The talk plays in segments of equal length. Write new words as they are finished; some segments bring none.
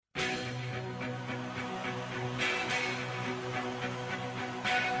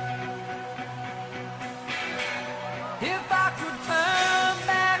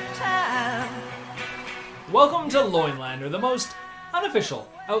Welcome to Loinlander, the most unofficial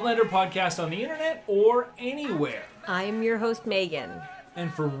Outlander podcast on the internet or anywhere. I'm your host, Megan.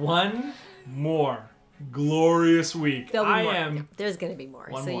 And for one more glorious week, There's going to be more,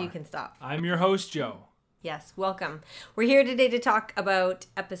 so more. You can stop. I'm your host, Joe. Yes, welcome. We're here today to talk about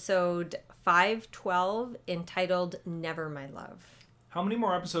episode 512 entitled Never My Love. How many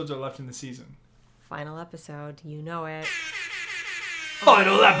more episodes are left in the season? Final episode, you know it.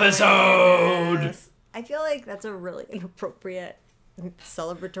 Final episode! Yes. I feel like that's a really inappropriate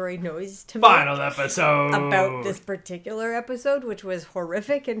celebratory noise to Final make episode! about this particular episode, which was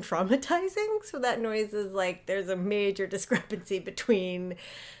horrific and traumatizing. So that noise is like, there's a major discrepancy between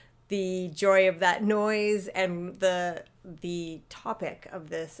the joy of that noise and the topic of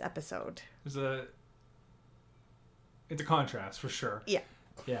this episode. It's a contrast for sure. Yeah.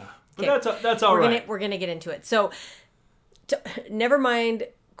 Yeah. But that's all right. We're gonna get into it. So, never mind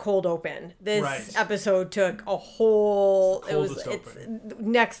cold open. This episode took a whole. It's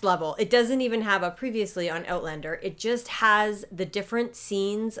next level. It doesn't even have a previously on Outlander. It just has the different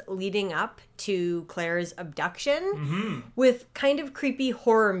scenes leading up to Claire's abduction with kind of creepy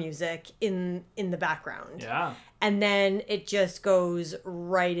horror music in the background. Yeah. And then it just goes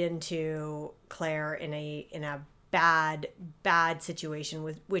right into Claire in a bad situation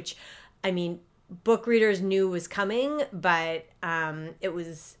with which, I mean, book readers knew was coming, but it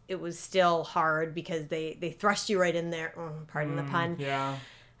was still hard because they thrust you right in there. Pardon the pun. Yeah.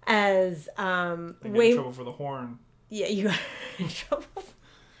 As I get in trouble for the horn. Yeah, you got in trouble.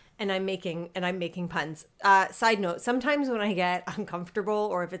 And I'm making puns. Side note: sometimes when I get uncomfortable,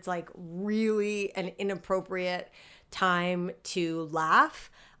 or if it's like really an inappropriate time to laugh,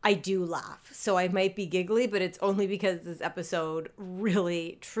 I do laugh. So I might be giggly, but it's only because this episode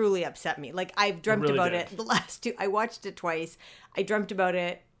really, truly upset me. Like, I've dreamt about it the last two. I watched it twice. I dreamt about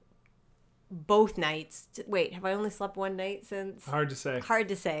it both nights. Wait, have I only slept one night since? Hard to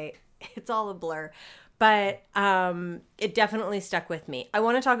say. It's all a blur. But it definitely stuck with me. I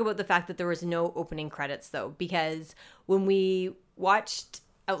want to talk about the fact that there was no opening credits, though, because when we watched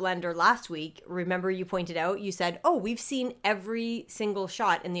Outlander last week, remember you pointed out, you said, oh, we've seen every single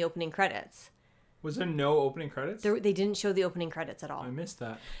shot in the opening credits. Was there no opening credits? They didn't show the opening credits at all. I missed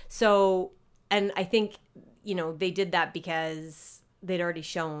that. So, and I think, they did that because they'd already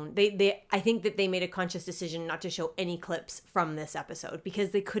shown, I think that they made a conscious decision not to show any clips from this episode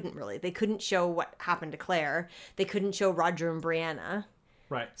because they couldn't show what happened to Claire. They couldn't show Roger and Brianna.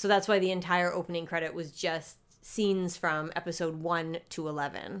 Right. So that's why the entire opening credit was just scenes from episode 1 to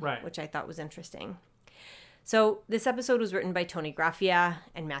 11, right, which I thought was interesting. So this episode was written by Tony Graffia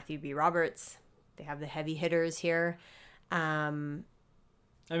and Matthew B. Roberts. They have the heavy hitters here. I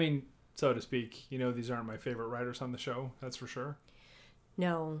mean, so to speak, these aren't my favorite writers on the show, that's for sure.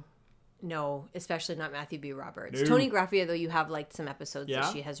 No, especially not Matthew B. Roberts. No. Tony Graffia, though, you have liked some episodes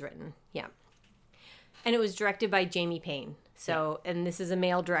that she has written. Yeah. And it was directed by Jamie Payne. So, and this is a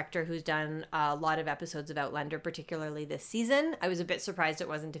male director who's done a lot of episodes of Outlander, particularly this season. I was a bit surprised it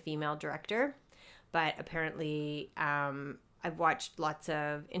wasn't a female director, but apparently I've watched lots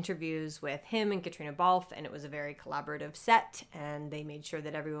of interviews with him and Katrina Balfe, and it was a very collaborative set, and they made sure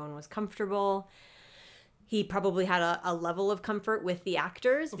that everyone was comfortable. He probably had a level of comfort with the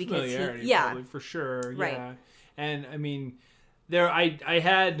actors because probably, for sure. Right. Yeah. And I mean, I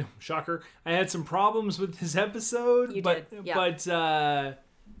had some problems with this episode, but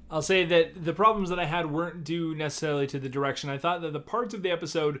I'll say that the problems that I had weren't due necessarily to the direction. I thought that the parts of the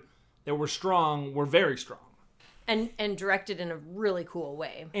episode that were strong were very strong. And directed in a really cool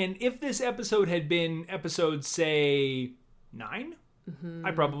way. And if this episode had been episode, say, 9,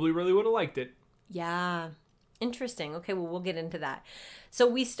 I probably really would have liked it. Yeah. Interesting. Okay, well, we'll get into that. So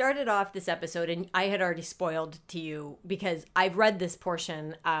we started off this episode, and I had already spoiled to you because I've read this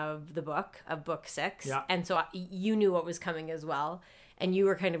portion of the book, of book 6. Yeah. And so you knew what was coming as well. And you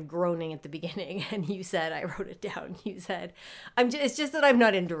were kind of groaning at the beginning, and you said, I wrote it down. You said, it's just that I'm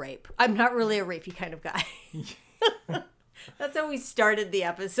not into rape. I'm not really a rapey kind of guy. That's how we started the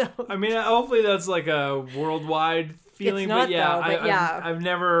episode. I mean, hopefully that's like a worldwide feeling. It's not, though, I've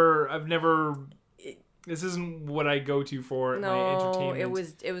never. This isn't what I go to for my entertainment.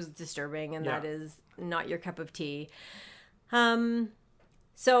 It was disturbing, and that is not your cup of tea. So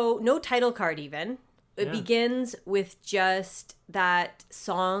no title card even. It begins with just that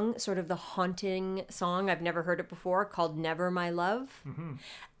song, sort of the haunting song. I've never heard it before, called Never My Love. Mm-hmm.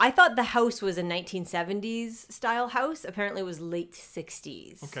 I thought the house was a 1970s style house. Apparently it was late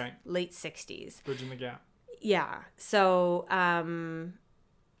 60s. Okay. Late 60s. Bridging the gap. Yeah. So, and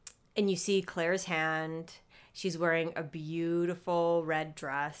you see Claire's hand. She's wearing a beautiful red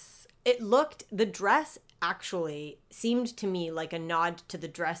dress. The dress actually seemed to me like a nod to the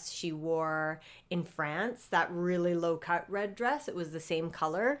dress she wore in France, that really low cut red dress. It was the same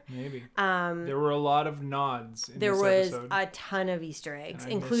color. Maybe. There were a lot of nods in there this was episode. A ton of Easter eggs,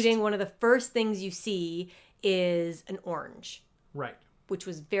 including one of the first things you see is an orange. Right. Which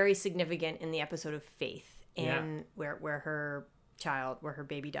was very significant in the episode of Faith, and where her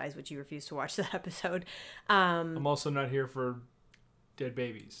baby dies, which you refuse to watch that episode. I'm also not here for dead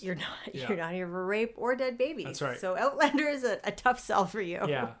babies. You're not here for rape or dead babies. That's right. So Outlander is a tough sell for you.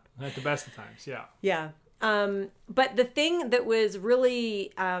 Yeah, at the best of times. Yeah. Yeah. But the thing that was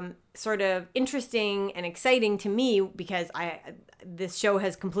really sort of interesting and exciting to me, because this show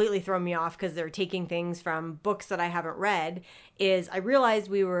has completely thrown me off because they're taking things from books that I haven't read, is I realized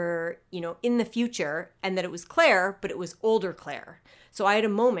we were, in the future, and that it was Claire, but it was older Claire. So I had a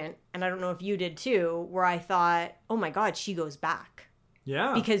moment, and I don't know if you did too, where I thought, oh my God, she goes back.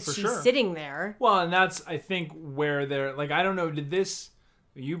 Yeah, because she's sitting there. Well, and that's, I think, where they're, like, I don't know,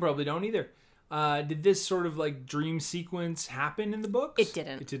 you probably don't either. Did this sort of like dream sequence happen in the books? It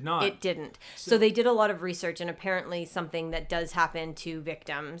didn't. It did not. It didn't. So they did a lot of research, and apparently something that does happen to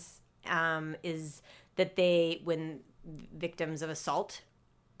victims is that when victims of assault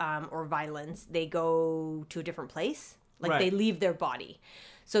or violence, they go to a different place. Like they leave their body.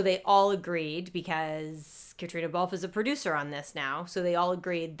 So they all agreed, because Katrina Balfe is a producer on this now, so they all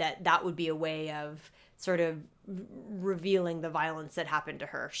agreed that would be a way of sort of revealing the violence that happened to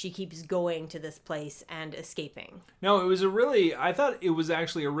her. She keeps going to this place and escaping. No, I thought it was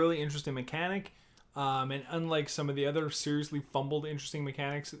actually a really interesting mechanic. And unlike some of the other seriously fumbled interesting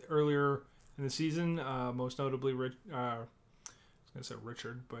mechanics earlier in the season, most notably I was going to say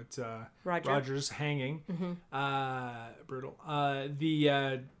Richard, but Roger's hanging. Mm-hmm. Brutal.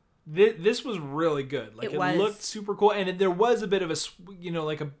 This was really good. Like, it looked super cool, and there was a bit of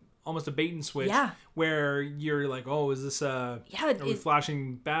almost a bait and switch, where you're like, oh, is this are we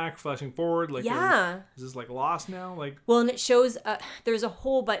flashing back, flashing forward? Like, is this like Lost now? Like, well, and it shows there's a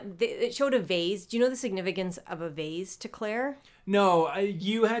whole, but it showed a vase. Do you know the significance of a vase to Claire? No,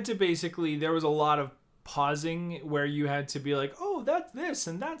 you had to basically. There was a lot of pausing where you had to be like, oh, that's this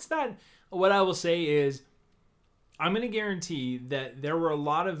and that's that. What I will say is, I'm going to guarantee that there were a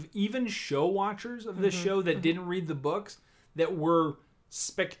lot of even show watchers of this show that didn't read the books that were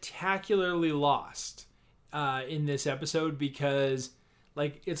spectacularly lost in this episode, because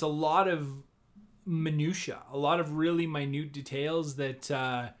like it's a lot of minutia, a lot of really minute details that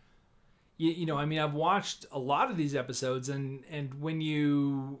I mean, I've watched a lot of these episodes, and when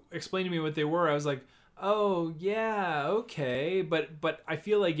you explained to me what they were, I was like, oh yeah, okay, but I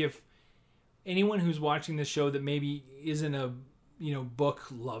feel like if anyone who's watching this show that maybe isn't a book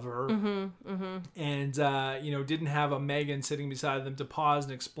lover and didn't have a Megan sitting beside them to pause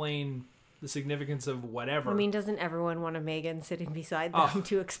and explain the significance of whatever. I mean, doesn't everyone want a Megan sitting beside them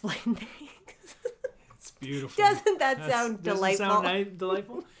to explain things? It's beautiful. Doesn't that sound delightful? Doesn't sound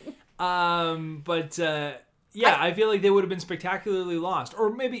delightful? I feel like they would have been spectacularly lost,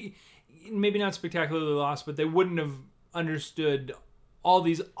 or maybe not spectacularly lost, but they wouldn't have understood all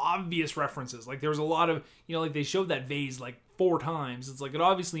these obvious references. Like, there was a lot of, like they showed that vase like 4 times. It's like, it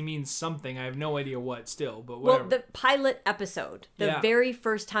obviously means something. I have no idea what still, but whatever. Well, the pilot episode, the very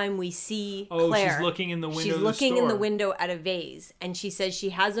first time we see Claire. She's looking in the window. She's looking in the window at a vase, and she says she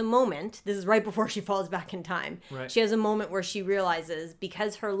has a moment. This is right before she falls back in time. Right. She has a moment where she realizes,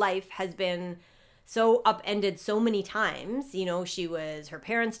 because her life has been so upended so many times, her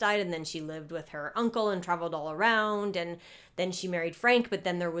parents died, and then she lived with her uncle and traveled all around, and then she married Frank, but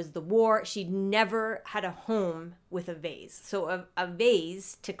then there was the war. She'd never had a home with a vase. So a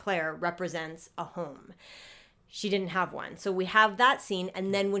vase to Claire represents a home. She didn't have one. So we have that scene,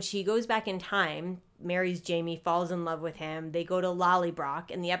 and then when she goes back in time, marries Jamie, falls in love with him, they go to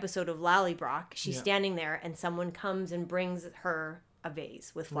Lallybroch. In the episode of Lallybroch, she's standing there, and someone comes and brings her a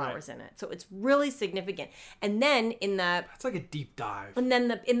vase with flowers in it. So it's really significant. And then that's like a deep dive. And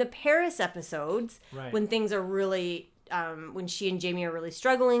then in the Paris episodes, when things are really when she and Jamie are really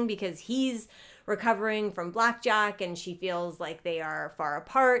struggling because he's recovering from blackjack and she feels like they are far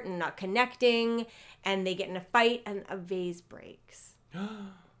apart and not connecting, and they get in a fight and a vase breaks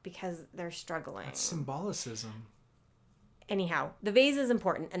because they're struggling. That's symbolicism. Anyhow, the vase is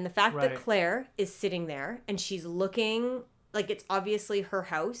important, and the fact that Claire is sitting there and she's looking like it's obviously her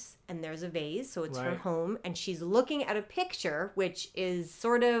house, and there's a vase, so it's her home, and she's looking at a picture, which is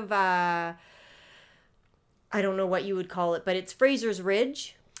sort of, I don't know what you would call it, but it's Fraser's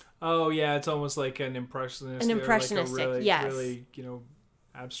Ridge. Oh, yeah, it's almost like an impressionistic. An impressionistic, like a really, yes. really,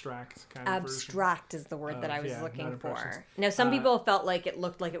 abstract kind of Abstract is the word that I was looking for. Now, some people felt like it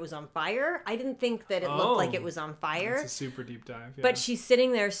looked like it was on fire. I didn't think that it looked like it was on fire. It's a super deep dive. Yeah. But she's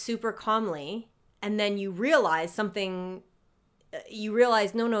sitting there super calmly, and then you realize something. You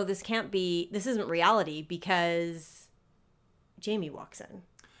realize, no, this can't be. This isn't reality because Jamie walks in.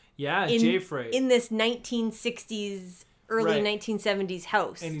 Yeah, Jaefrey. In this 1960s, early 1970s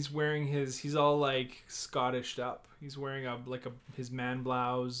house. And he's all like Scottished up. He's wearing his man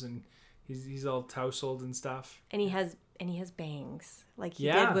blouse, and he's all tousled and stuff. And he has bangs like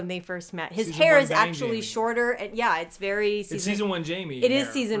he did when they first met. His hair is actually Jamie. Shorter, and it's very it's season 1 Jamie. It is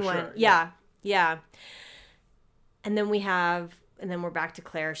season 1. Sure. Yeah. And then we're back to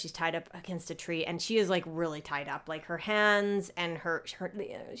Claire. She's tied up against a tree, and she is like really tied up, like her hands and her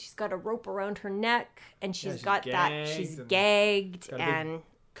she's got a rope around her neck, and she's gagged and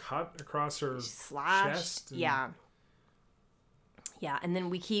cut across her chest. Yeah, and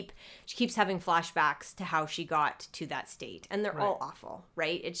then she keeps having flashbacks to how she got to that state, and they're all awful,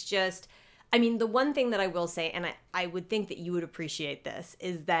 right? It's just, I mean, the one thing that I will say, and I would think that you would appreciate this,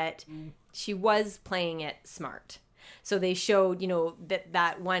 is that she was playing it smart. So they showed,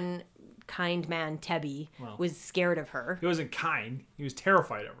 that one kind man, Tebby, was scared of her. He wasn't kind. He was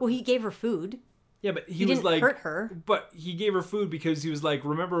terrified of her. Well, he gave her food. Yeah, but he didn't hurt her. But he gave her food because he was like,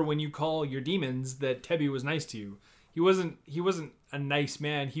 remember when you call your demons that Tebby was nice to you? He wasn't a nice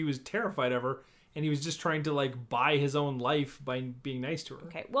man. He was terrified of her, and he was just trying to like buy his own life by being nice to her.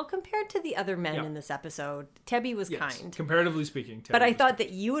 Okay, well, compared to the other men in this episode, Tebby was kind. Comparatively speaking. But I thought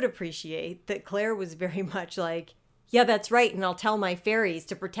that you would appreciate that Claire was very much like, yeah, that's right, and I'll tell my fairies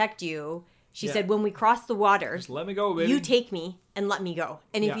to protect you. She said, when we cross the water, just let me go, baby. You take me and let me go.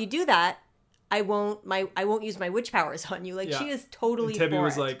 And if you do that, I won't use my witch powers on you. Like, she is totally and Tebby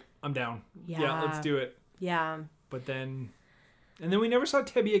was like, I'm down. Yeah, let's do it. Yeah. But then we never saw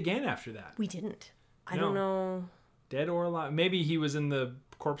Tebby again after that. We didn't. I don't know. Dead or alive. Maybe he was in the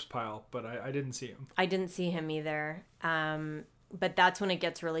corpse pile, but I didn't see him. I didn't see him either. But that's when it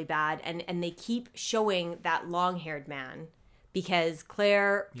gets really bad. And they keep showing that long-haired man. Because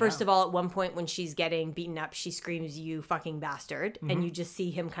Claire, first of all, at one point when she's getting beaten up, she screams, "You fucking bastard." Mm-hmm. And you just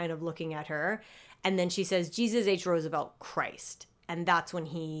see him kind of looking at her. And then she says, "Jesus H. Roosevelt, Christ." And that's when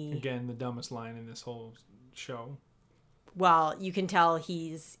he... Again, the dumbest line in this whole show. Well, you can tell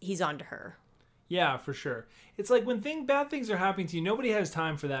he's onto her. Yeah, for sure. It's like when bad things are happening to you, nobody has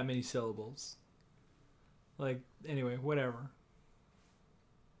time for that many syllables. Like, anyway, whatever.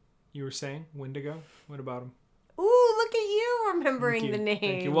 You were saying Wendigo? What about him? Ooh, look at you remembering the name.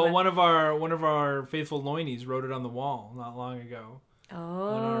 Thank you. Well, one of our faithful loinies wrote it on the wall not long ago. Oh.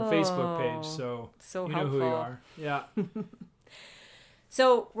 On our Facebook page. So you helpful. Know who you are. Yeah.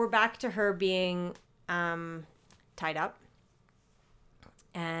 So we're back to her being tied up.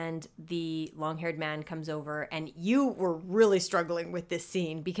 And the long-haired man comes over, and you were really struggling with this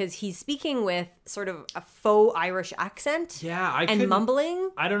scene because he's speaking with sort of a faux Irish accent. Yeah, and mumbling.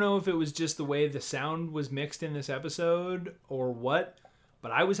 I don't know if it was just the way the sound was mixed in this episode or what,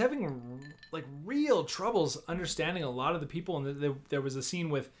 but I was having like real troubles understanding a lot of the people. And there was a scene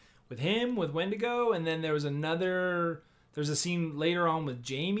with him, with Wendigo, and then there was another... There's a scene later on with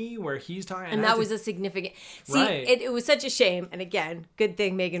Jamie where he's talking. And that was a significant... See, it was such a shame. And again, good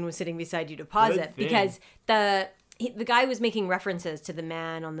thing Megan was sitting beside you to pause it. Because the guy was making references to the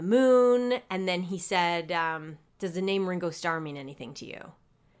man on the moon. And then he said, does the name Ringo Starr mean anything to you?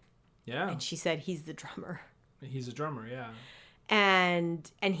 Yeah. And she said, he's the drummer. He's a drummer, yeah.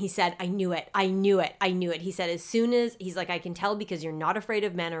 And he said, I knew it. He said, as soon as, he's like, I can tell because you're not afraid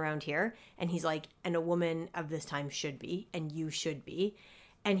of men around here. And he's like, and a woman of this time should be, and you should be.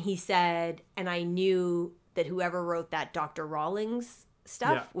 And he said, and I knew that whoever wrote that Dr. Rawlings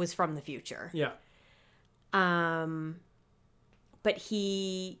stuff was from the future. Yeah. But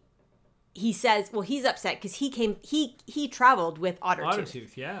he says, well, he's upset because he traveled with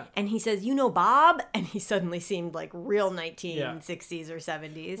Ottertooth. Yeah. And he says, you know Bob? And he suddenly seemed like real 1960s or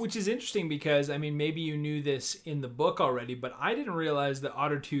 70s. Which is interesting because, I mean, maybe you knew this in the book already, but I didn't realize that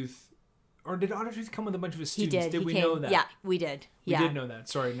Ottertooth, or did Ottertooth come with a bunch of his students? Did we know that? Yeah, we did. We did know that.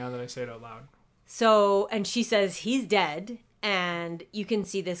 Sorry, now that I say it out loud. So, and she says, he's dead. And you can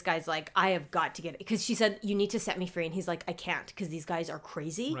see this guy's like, I have got to get it. Because she said, you need to set me free. And he's like, I can't because these guys are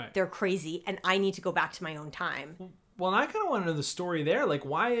crazy. Right. They're crazy. And I need to go back to my own time. Well, and I kind of want to know the story there. Like,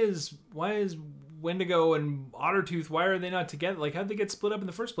 why is Wendigo and Ottertooth, why are they not together? Like, how'd they get split up in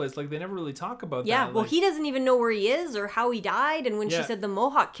the first place? Like, they never really talk about that. Yeah, well, like, he doesn't even know where he is or how he died. And when she said the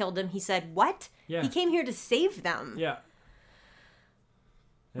Mohawk killed him, he said, what? Yeah. He came here to save them. Yeah.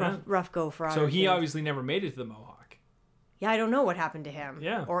 Rough go for Ottertooth. So he obviously never made it to the Mohawk. I don't know what happened to him.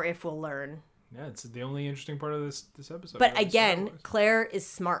 Yeah. Or if we'll learn. Yeah, it's the only interesting part of this episode. But again, Claire is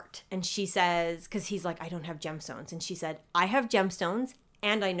smart. And she says, because he's like, I don't have gemstones. And she said, I have gemstones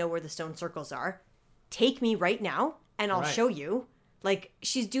and I know where the stone circles are. Take me right now and I'll show you. Like,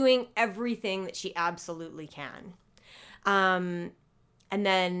 she's doing everything that she absolutely can. And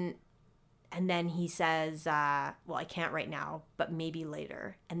then he says, well, I can't right now, but maybe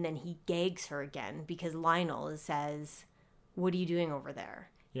later. And then he gags her again because Lionel says, what are you doing over there?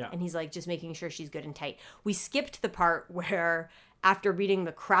 Yeah. And he's like, just making sure she's good and tight. We skipped the part where after beating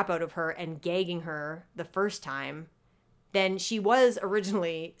the crap out of her and gagging her the first time, then she was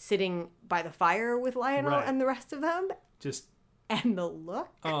originally sitting by the fire with Lionel and the rest of them. And the look.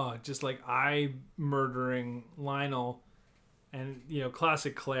 Oh, just like eye murdering Lionel and,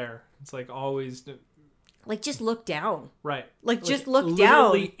 classic Claire. It's like always. Like, just look down. Right. Like just look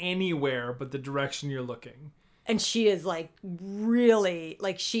down. Literally anywhere but the direction you're looking. And she is like really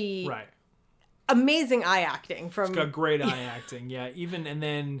like she. Right. Amazing eye acting from. She's got great eye acting. Yeah. Even and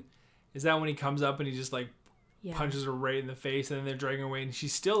then is that when he comes up and he just like punches her right in the face and then they're dragging her away and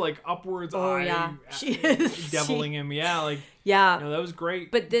she's still like upwards she is deviling him. Yeah. Like that was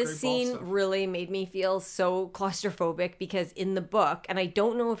great. But this scene really made me feel so claustrophobic because in the book, and I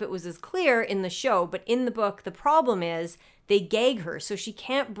don't know if it was as clear in the show, but in the book, the problem is they gag her so she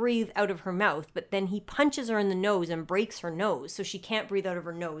can't breathe out of her mouth, but then he punches her in the nose and breaks her nose so she can't breathe out of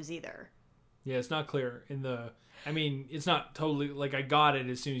her nose either. Yeah, it's not clear in the... I mean, it's not totally... Like, I got it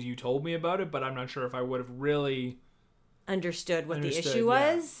as soon as you told me about it, but I'm not sure if I would have really... Understood the issue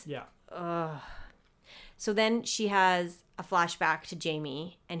was? Yeah. So then she has a flashback to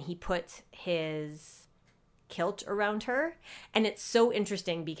Jamie, and he puts his kilt around her. And it's so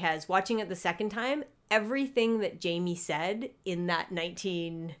interesting because watching it the second time, everything that Jamie said in that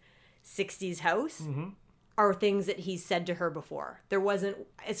 1960s house... Mm-hmm. Are things that he's said to her before. There wasn't,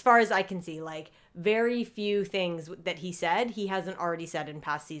 as far as I can see, like very few things that he said he hasn't already said in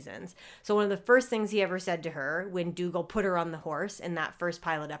past seasons. So one of the first things he ever said to her when Dougal put her on the horse in that first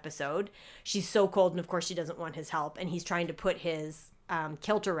pilot episode, she's so cold and of course she doesn't want his help and he's trying to put his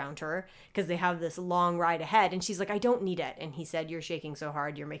kilt around her because they have this long ride ahead and she's like, I don't need it. And he said, you're shaking so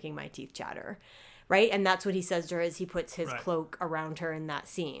hard, you're making my teeth chatter. Right? And that's what he says to her as he puts his cloak around her in that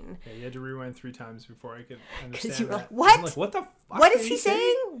scene. Yeah, you had to rewind 3 times before I could understand you were that. Like, what? Like, what the fuck? What is he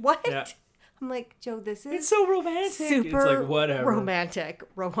saying? What? Yeah. I'm like, Joe, this is... It's so romantic. Super it's like, whatever. Romantic.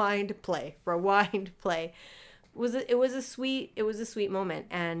 Rewind, play. Rewind, play. It was a sweet moment.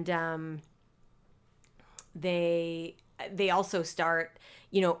 And they also start...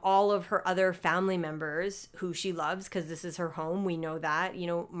 all of her other family members who she loves, because this is her home. We know that.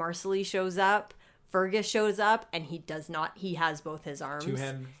 Marcelly shows up. Fergus shows up, and he has both his arms.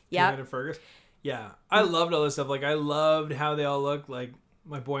 Two-handed Fergus. Yeah. I loved all this stuff. Like, I loved how they all looked. Like,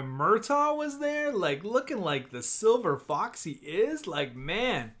 my boy Murtaugh was there, like, looking like the silver fox he is. Like,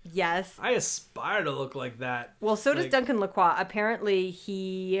 man. Yes. I aspire to look like that. Well, so does Duncan Lacroix. Apparently,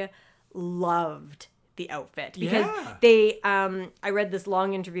 he loved the outfit because I read this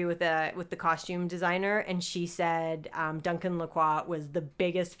long interview with the costume designer and she said Duncan Lacroix was the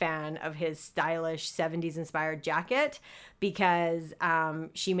biggest fan of his stylish 70s inspired jacket because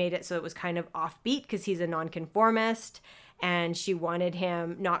she made it so it was kind of offbeat because he's a nonconformist and she wanted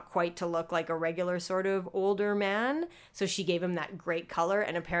him not quite to look like a regular sort of older man. So she gave him that great color.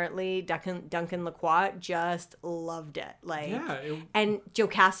 And apparently Duncan Lacroix just loved it. And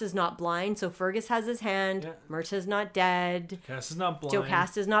Jocasta's not blind. So Fergus has his hand. Yeah. Murtaugh's not dead. Jocasta's not blind.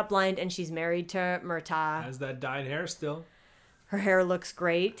 Jocasta's not blind. And she's married to Murtaugh. Has that dyed hair still. Her hair looks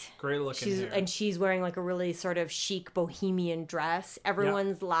great. Great looking hair. And she's wearing like a really sort of chic bohemian dress.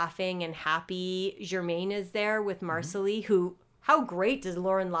 Everyone's laughing and happy. Germaine is there with Marcelly, who, how great does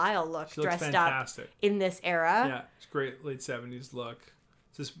Lauren Lyle look dressed up in this era? Yeah, it's great late 70s look.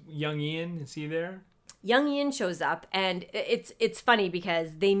 Is this young Ian? Is he there? Young Ian shows up and it's funny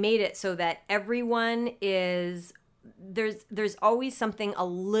because they made it so that everyone is... There's always something a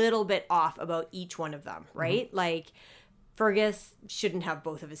little bit off about each one of them, right? Mm-hmm. Like... Fergus shouldn't have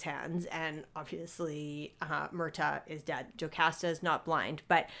both of his hands, and obviously Murtaugh is dead. Jocasta is not blind,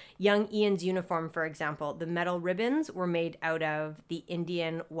 but young Ian's uniform, for example, the metal ribbons were made out of the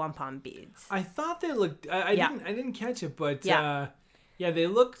Indian wampum beads. I thought they looked... I didn't catch it, but they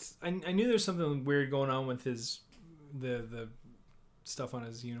looked... I knew there was something weird going on with the stuff on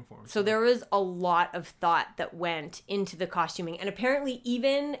his uniform. So there was a lot of thought that went into the costuming. And apparently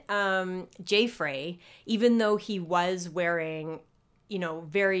even Jay Frey, even though he was wearing,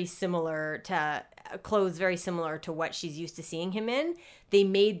 very similar to clothes, very similar to what she's used to seeing him in, they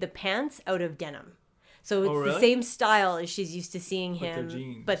made the pants out of denim. So it's really? the same style as she's used to seeing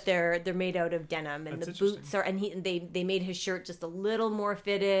him, but they're made out of denim, and the boots are, and they made his shirt just a little more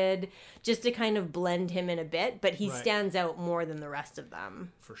fitted, just to kind of blend him in a bit. But he stands out more than the rest of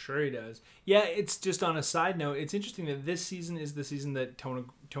them. For sure, he does. Yeah, it's just on a side note. It's interesting that this season is the season that Tony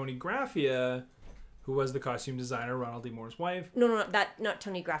Graffia, who was the costume designer, Ronald D. Moore's wife. No, not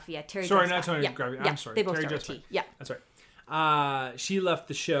Tony Graffia. Terry. Sorry, Dressback. not Tony Graffia. I'm sorry. They both Terry start with T. Yeah, that's right. She left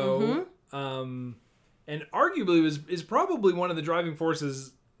the show. And arguably is probably one of the driving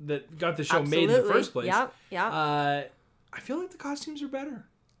forces that got the show made in the first place. Yeah. I feel like the costumes are better.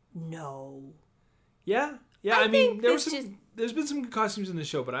 No. Yeah. I mean, there's been some good costumes in the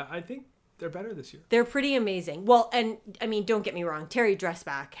show, but I think they're better this year. They're pretty amazing. Well, and I mean, don't get me wrong. Terry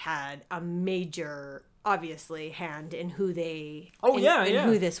Dressback had a major, obviously, hand in who they.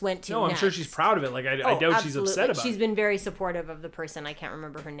 Who this went to. No, I'm sure she's proud of it. Like I doubt absolutely. She's upset about it. She's been very supportive of the person. I can't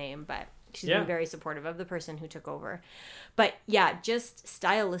remember her name, but. She's been very supportive of the person who took over. But yeah, just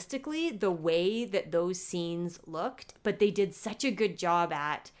stylistically, the way that those scenes looked, but they did such a good job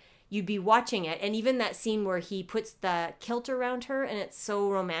at, you'd be watching it. And even that scene where he puts the kilt around her and it's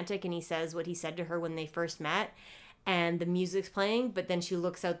so romantic and he says what he said to her when they first met and the music's playing, but then she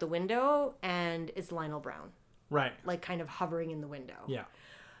looks out the window and it's Lionel Brown. Right. Like kind of hovering in the window. Yeah.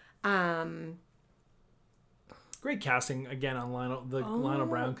 Great casting again on Lionel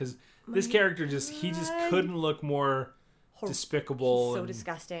Brown, because this character just couldn't look more despicable. He's so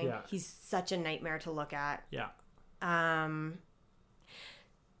disgusting. Yeah. He's such a nightmare to look at. Yeah.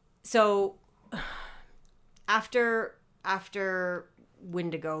 So after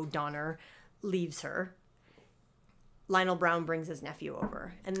Wendigo Donner leaves her, Lionel Brown brings his nephew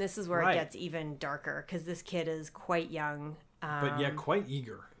over, and this is where it gets even darker because this kid is quite young, but yet quite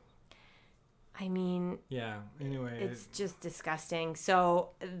eager. I mean, yeah. Anyway, it's just disgusting. So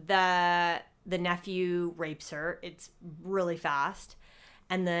the nephew rapes her. It's really fast,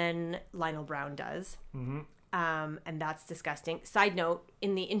 and then Lionel Brown does, and that's disgusting. Side note: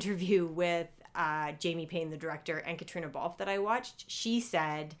 in the interview with Jamie Payne, the director, and Katrina Balfe that I watched, she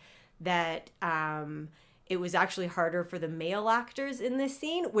said that it was actually harder for the male actors in this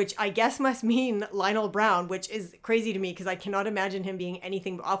scene, which I guess must mean Lionel Brown, which is crazy to me because I cannot imagine him being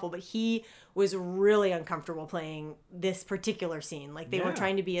anything but awful. But he was really uncomfortable playing this particular scene. Like they were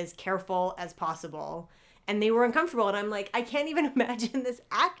trying to be as careful as possible, and they were uncomfortable. And I'm like, I can't even imagine this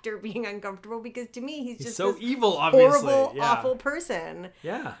actor being uncomfortable because to me he's just so evil, obviously, horrible, awful person.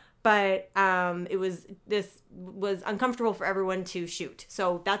 Yeah. But this was uncomfortable for everyone to shoot,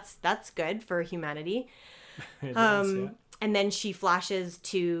 so that's good for humanity. It does, yeah. And then she flashes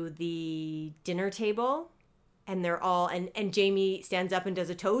to the dinner table, and they're all and Jamie stands up and does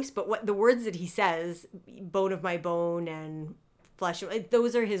a toast. But what the words that he says, "bone of my bone" and "flesh,"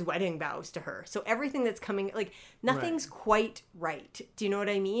 those are his wedding vows to her. So everything that's coming, like nothing's quite right. Do you know what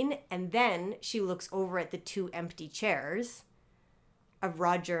I mean? And then she looks over at the two empty chairs of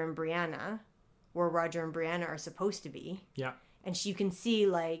Roger and Brianna, where Roger and Brianna are supposed to be. Yeah. And you can see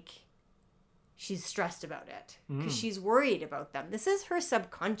like she's stressed about it because she's worried about them. This is her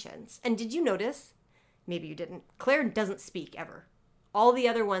subconscious. And did you notice? Maybe you didn't. Claire doesn't speak ever. All the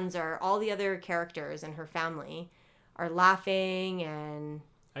other characters and her family are laughing and...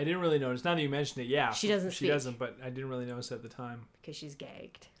 I didn't really notice. Now that you mentioned it, yeah. She doesn't speak. She doesn't, but I didn't really notice at the time. Because she's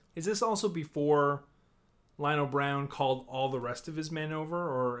gagged. Is this also before Lionel Brown called all the rest of his men over,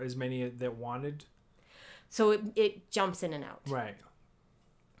 or as many that wanted? So it jumps in and out. Right.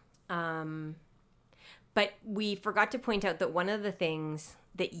 But we forgot to point out that one of the things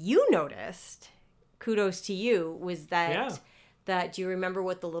that you noticed, kudos to you, was that do you remember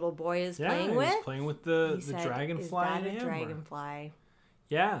what the little boy is playing with? He's playing with the dragonfly. Is that a dragonfly?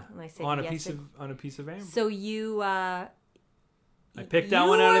 Yeah. And I said, on a piece of amber. So you I picked that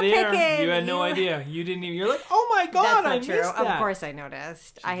one out of the air. You had no idea. You didn't even. You're like, oh my god, I missed that. Of course, I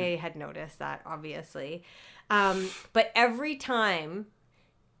noticed. I had noticed that, obviously. But every time,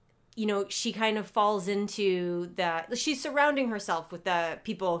 you know, she kind of falls into she's surrounding herself with the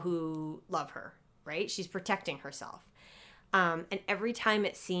people who love her, right? She's protecting herself. And every time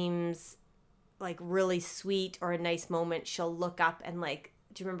it seems like really sweet or a nice moment, she'll look up and like,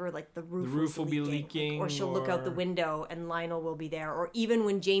 do you remember like the roof will be leaking? Or she'll look out the window and Lionel will be there. Or even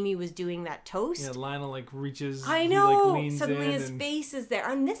when Jamie was doing that toast. Yeah, Lionel like reaches. I know. He, like, leans suddenly his face is there.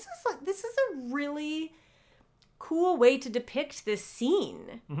 And this is a really cool way to depict this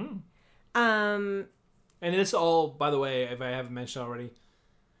scene. Mm-hmm. And this all, by the way, if I haven't mentioned already,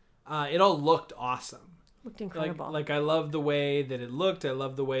 it all looked awesome. Looked incredible. Like I love the way that it looked. I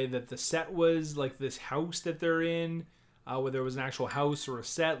love the way that the set was, like this house that they're in. whether it was an actual house or a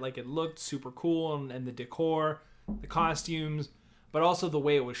set. Like, it looked super cool, and the decor, the costumes, but also the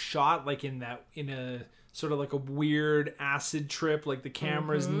way it was shot, like in a sort of like a weird acid trip. Like, the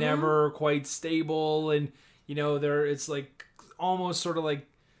camera's never quite stable, and it's like almost sort of like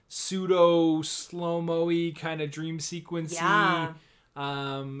pseudo slow-mo-y kind of dream sequency. Yeah.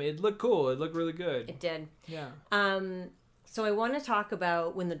 It looked cool. It looked really good. It did. Yeah. So I want to talk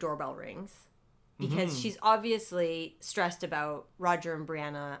about when the doorbell rings, because she's obviously stressed about Roger and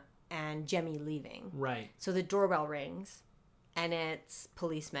Brianna and Jemmy leaving. Right. So the doorbell rings, and it's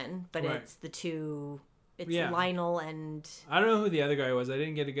policemen, but it's the two. It's Lionel and... I don't know who the other guy was. I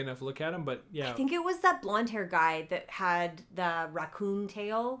didn't get a good enough look at him, but yeah. I think it was that blonde hair guy that had the raccoon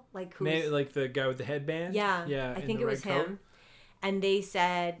tail. Like the guy with the headband? Yeah. Yeah. I think it was him. And they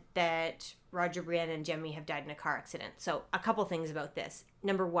said that Roger, Brianna, and Jemmy have died in a car accident. So a couple things about this.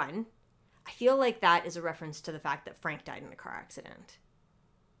 Number one, I feel like that is a reference to the fact that Frank died in a car accident.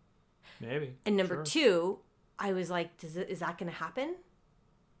 Maybe. And number two, I was like, is that going to happen?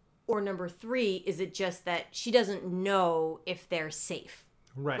 Or number three, is it just that she doesn't know if they're safe?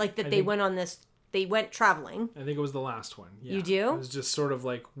 Right. Like that they went traveling. I think it was the last one. Yeah. You do? It was just sort of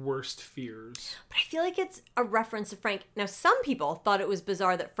like worst fears. But I feel like it's a reference to Frank. Now, some people thought it was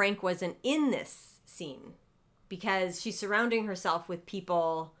bizarre that Frank wasn't in this scene because she's surrounding herself with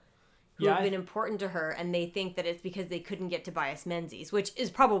people who have been important to her, and they think that it's because they couldn't get Tobias Menzies, which is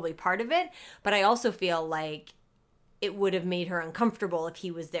probably part of it. But I also feel like it would have made her uncomfortable if he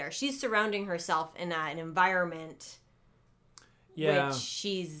was there. She's surrounding herself in an environment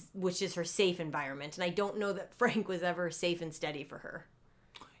which is her safe environment. And I don't know that Frank was ever safe and steady for her.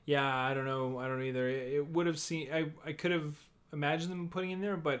 Yeah, I don't know. I don't either. It would have seemed... I could have imagined them putting in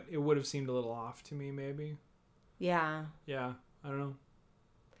there, but it would have seemed a little off to me, maybe. Yeah. Yeah, I don't know.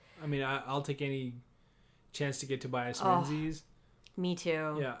 I mean, I'll take any chance to get Tobias Menzies. Me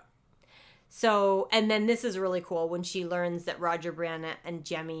too. Yeah. So, and then this is really cool when she learns that Roger, Brianna, and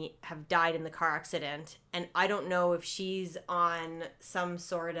Jemmy have died in the car accident. And I don't know if she's on some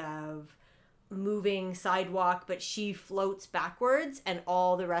sort of moving sidewalk, but she floats backwards and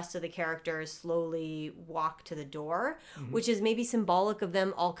all the rest of the characters slowly walk to the door, which is maybe symbolic of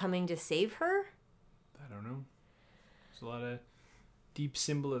them all coming to save her. I don't know. There's a lot of deep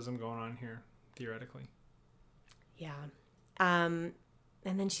symbolism going on here, theoretically. Yeah.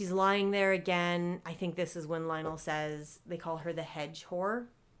 And then she's lying there again. I think this is when Lionel says they call her the hedge whore.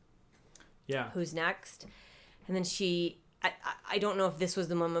 Yeah. Who's next? And then I don't know if this was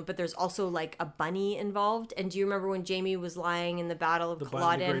the moment, but there's also like a bunny involved. And do you remember when Jamie was lying in the Battle of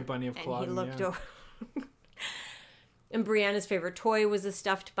Culloden? The Great Bunny of Culloden, and he looked over. And Brianna's favorite toy was a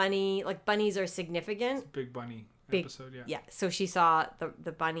stuffed bunny. Like, bunnies are significant. It's a big bunny episode, yeah. Yeah, so she saw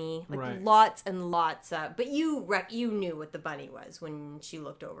the bunny, like lots and lots but you knew what the bunny was when she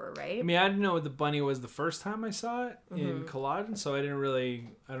looked over, right? I mean, I didn't know what the bunny was the first time I saw it in Culloden, so I don't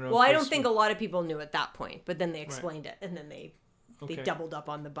know. Well, I don't think a lot of people knew at that point, but then they explained it, and then they doubled up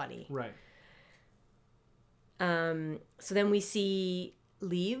on the bunny. Right. So then we see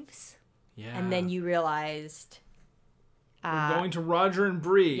leaves. Yeah. And then you realized... we're going to Roger and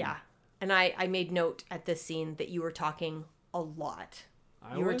Bree. Yeah. And I made note at this scene that you were talking a lot.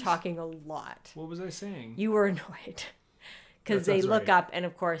 You were talking a lot. What was I saying? You were annoyed. Because they look up and,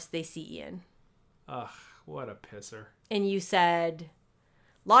 of course, they see Ian. Ugh, what a pisser. And you said,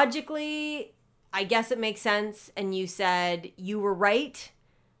 logically, I guess it makes sense. And you said, you were right.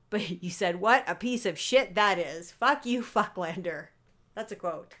 But you said, what a piece of shit that is. Fuck you, Fucklander. That's a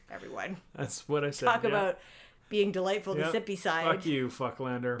quote, everyone. That's what I said. Talk about... being delightful to sit beside. Fuck you,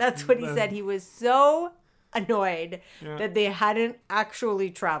 Fucklander. That's what he said. He was so annoyed that they hadn't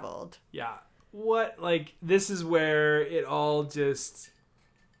actually traveled. Yeah. What, like, this is where it all just...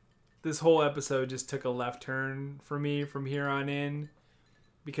 This whole episode just took a left turn for me from here on in.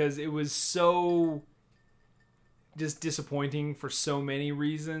 Because it was so... just disappointing for so many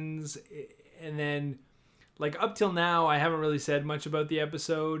reasons. And then, like, up till now, I haven't really said much about the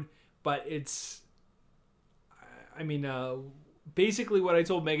episode. But it's... I mean, basically what I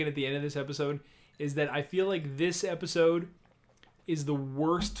told Megan at the end of this episode is that I feel like this episode is the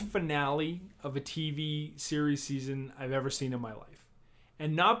worst finale of a TV series season I've ever seen in my life.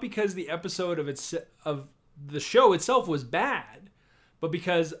 And not because the episode of the show itself was bad, but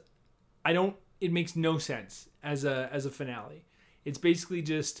because it makes no sense as a finale. It's basically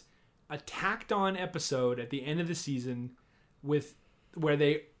just a tacked on episode at the end of the season where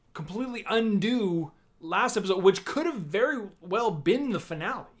they completely undo last episode, which could have very well been the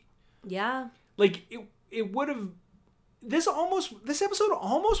finale. Yeah. Like, it would have... This episode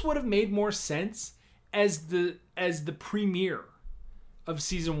almost would have made more sense as the premiere of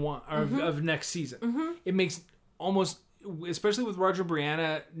season 1 or of next season. It makes almost, especially with Roger and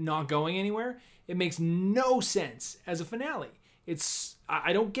Brianna not going anywhere, it makes no sense as a finale.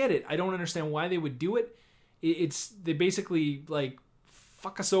 I don't get it. I don't understand why they would do it. They basically like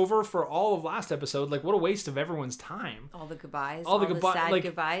fuck us over for all of last episode. Like, what a waste of everyone's time. All the goodbyes. All the sad like,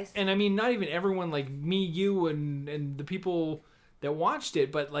 goodbyes. And I mean, not even everyone, like me, you, and the people that watched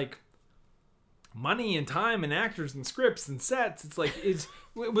it, but like money and time and actors and scripts and sets. It's like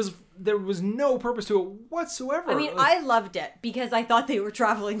there was no purpose to it whatsoever. I mean, like, I loved it because I thought they were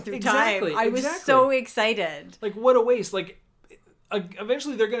traveling through time. I was so excited. Like, what a waste. Like,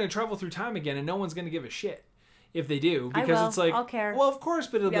 eventually they're going to travel through time again, and no one's going to give a shit if they do, because it's like, I'll care. Well, of course,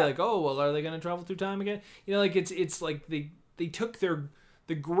 but it'll be like, oh, well, are they going to travel through time again? You know, like it's like they took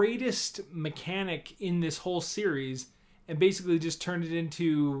the greatest mechanic in this whole series and basically just turned it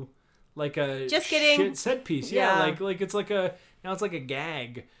into like a shit set piece. Yeah. Like it's like now it's like a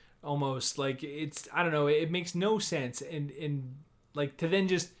gag almost. Like, it's, I don't know, it makes no sense. And like, to then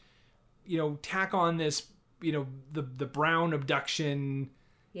just, you know, tack on this, you know, the Brown abduction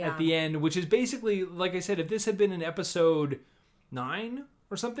at the end, which is basically, like I said, if this had been in episode 9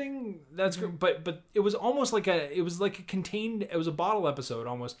 or something, that's great. But it was almost like it was a bottle episode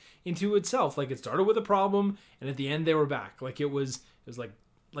almost into itself. Like, it started with a problem, and at the end they were back. Like, it was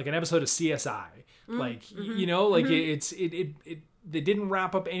like an episode of CSI. Like, you know, like they didn't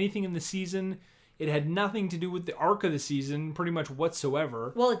wrap up anything in the season. It had nothing to do with the arc of the season, pretty much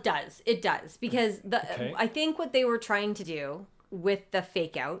whatsoever. Well, it does. It does. Because I think what they were trying to do with the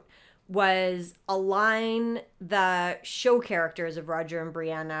fake out was align the show characters of Roger and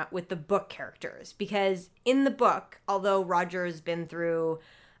Brianna with the book characters. Because in the book, although Roger has been through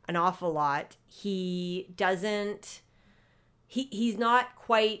an awful lot, he's not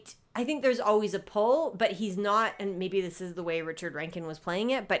quite... I think there's always a pull, but he's not, and maybe this is the way Richard Rankin was playing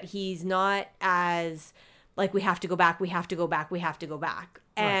it, but he's not as, like, we have to go back, we have to go back, we have to go back.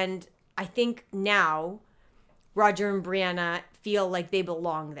 Right. And I think now Roger and Brianna feel like they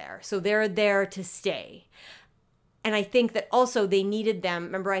belong there. So they're there to stay. And I think that also they needed them.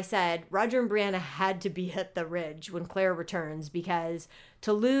 Remember I said Roger and Brianna had to be at the Ridge when Claire returns, because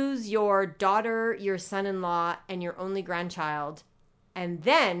to lose your daughter, your son-in-law, and your only grandchild, and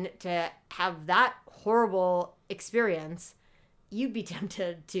then to have that horrible experience, you'd be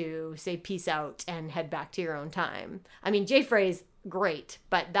tempted to say peace out and head back to your own time. I mean, Jay Frey's great,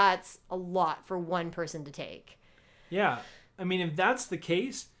 but that's a lot for one person to take. Yeah. I mean, if that's the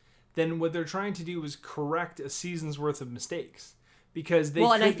case, then what they're trying to do is correct a season's worth of mistakes. Because they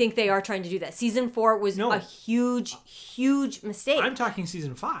and I think they are trying to do that. Season 4 was a huge, huge mistake. I'm talking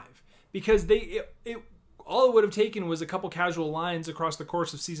season 5. Because all it would have taken was a couple casual lines across the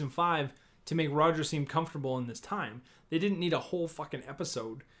course of season 5 to make Roger seem comfortable in this time. They didn't need a whole fucking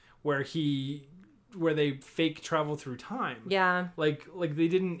episode where they fake travel through time. Yeah. Like they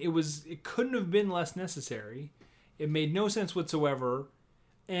didn't, it couldn't have been less necessary. It made no sense whatsoever.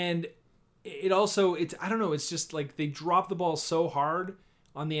 And it also, I don't know, it's just like they dropped the ball so hard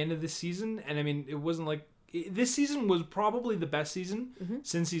on the end of this season. And I mean, it wasn't like, this season was probably the best season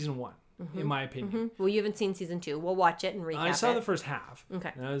since season 1. In my opinion. Well, you haven't seen season 2. We'll watch it and recap it. I saw the first half.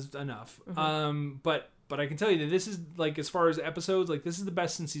 Okay. That was enough. But I can tell you that this is, like, as far as episodes, like, this is the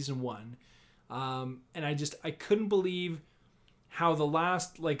best since season 1. And I couldn't believe how the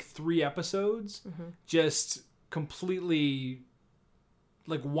last, like, 3 episodes just completely,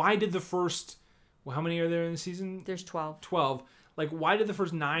 like, why did the first, well, how many are there in the season? There's 12. 12. Like, why did the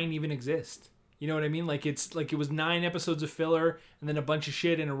first 9 even exist? You know what I mean? Like, it's like it was 9 episodes of filler and then a bunch of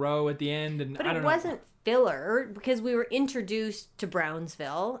shit in a row at the end. And but it wasn't filler because we were introduced to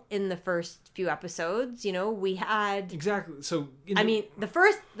Brownsville in the first few episodes. You know, we had exactly. So the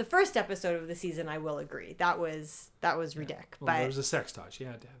first episode of the season, I will agree that was ridiculous. Well, but there was a sex touch. You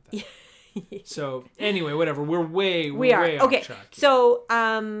had to have that. So anyway, whatever. We're way off track. So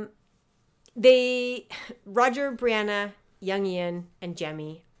Roger, Brianna, Young Ian, and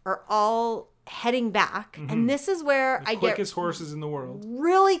Jemmy are all heading back, and this is where I get quickest horses in the world.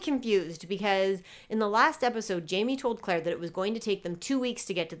 Really confused, because in the last episode, Jamie told Claire that it was going to take them 2 weeks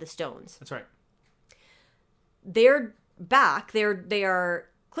to get to the Stones. That's right. They're back. They are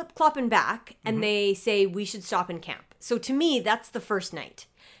clip-clopping back, and they say we should stop and camp. So to me, that's the first night.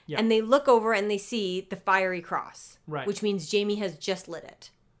 Yeah. And they look over and they see the fiery cross, right? Which means Jamie has just lit it.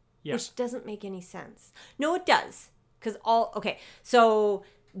 Yeah. Which doesn't make any sense. No, it does, because so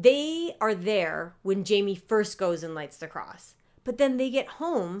they are there when Jamie first goes and lights the cross. But then they get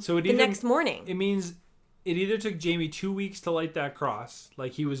home the next morning. It means it either took Jamie 2 weeks to light that cross,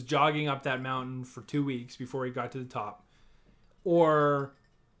 like he was jogging up that mountain for 2 weeks before he got to the top, or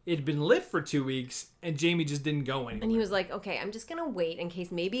it'd been lit for 2 weeks and Jamie just didn't go anywhere. And he was like, okay, I'm just going to wait in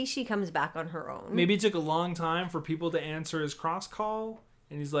case maybe she comes back on her own. Maybe it took a long time for people to answer his cross call.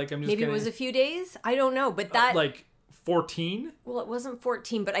 And he's like, I'm just maybe it was a few days. I don't know. But that... like 14? Well, it wasn't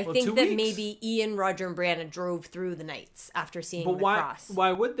 14, but I think that maybe Ian, Roger, and Brianna drove through the nights after seeing the cross.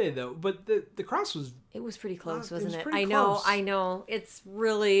 Why would they, though? But the cross was... It was pretty close, wasn't it? I know. It's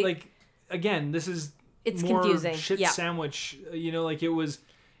really... Like, again, this is... It's more confusing. Shit sandwich. You know, like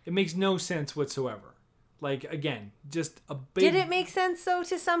it makes no sense whatsoever. Like, again, just a big... Did it make sense, though,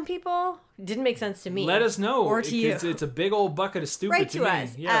 to some people? It didn't make sense to me. Let us know. Or to you. It's a big old bucket of stupid write to me.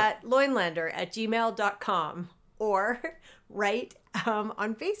 Write to us at loinlander@gmail.com or write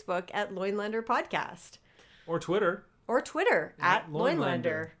on Facebook at Loinlander Podcast. Or Twitter. At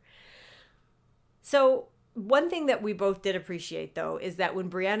Loinlander. So... One thing that we both did appreciate, though, is that when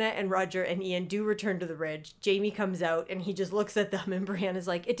Brianna and Roger and Ian do return to the ridge, Jamie comes out and he just looks at them and Brianna's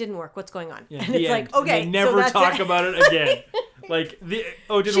like, it didn't work. What's going on? Yeah, and it's like, okay, they never talk about it again. Like, it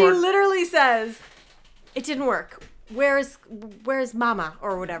didn't she work. She literally says, it didn't work. Where's Mama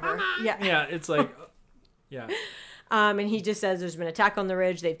or whatever? Mama. Yeah, it's like, yeah. And he just says, there's been an attack on the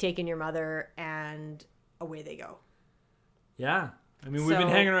ridge. They've taken your mother and away they go. Yeah. I mean, we've been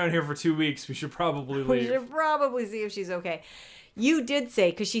hanging around here for 2 weeks. We should probably leave. We should probably see if she's okay. You did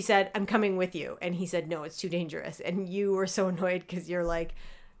say, because she said, I'm coming with you. And he said, no, it's too dangerous. And you were so annoyed because you're like,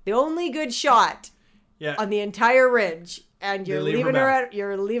 the only good shot on the entire ridge. And you're leaving her at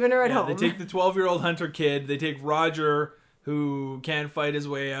home. They take the 12-year-old hunter kid. They take Roger, who can't fight his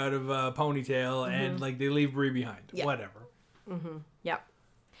way out of a ponytail. Mm-hmm. And like they leave Bree behind. Yeah. Whatever. Mm-hmm. Yeah.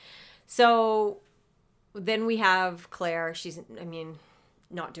 So... Then we have Claire. She's,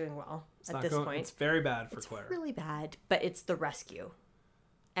 not doing well at this point. It's very bad for Claire. It's really bad, but it's the rescue.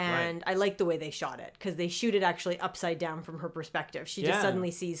 And I like the way they shot it because they shoot it actually upside down from her perspective. She just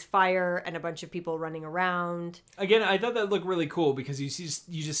suddenly sees fire and a bunch of people running around. Again, I thought that looked really cool because you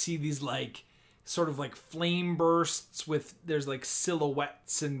just see these like sort of like flame bursts with there's like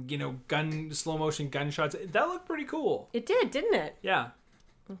silhouettes and slow motion gunshots. That looked pretty cool. It did, didn't it? Yeah.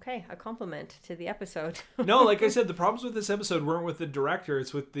 Okay, a compliment to the episode. No, like I said, the problems with this episode weren't with the director.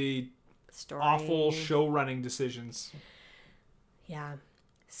 It's with the story. Awful show running decisions. Yeah.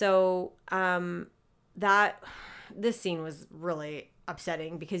 So this scene was really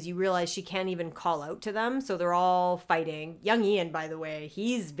upsetting because you realize she can't even call out to them. So they're all fighting. Young Ian, by the way,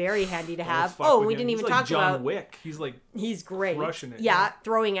 he's very handy to have. We didn't even talk about John Wick. He's great. Crushing it. Yeah,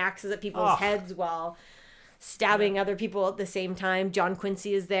 throwing axes at people's heads while... stabbing other people at the same time. John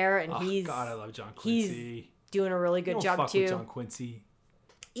Quincy is there, and God, I love John Quincy. He's doing a really good job too. With John Quincy.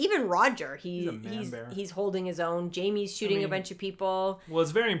 Even Roger, he's holding his own. Jamie's shooting a bunch of people. Well, it's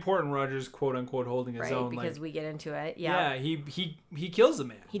very important. Roger's quote unquote holding his own, because we get into it. Yeah, he kills the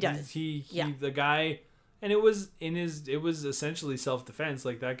man. He does. He the guy. And it was essentially self-defense.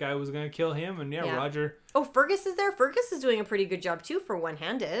 Like, that guy was going to kill him. And, Roger... Oh, Fergus is there? Fergus is doing a pretty good job, too, for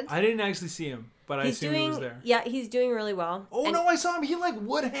one-handed. I didn't actually see him, but I assume he was there. Yeah, he's doing really well. Oh, no, I saw him. He, like,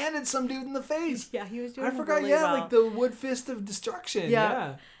 wood-handed some dude in the face. Yeah, he was doing really well. I forgot, like, the wood fist of destruction.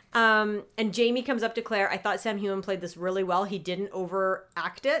 Yeah. And Jamie comes up to Claire. I thought Sam Heughan played this really well. He didn't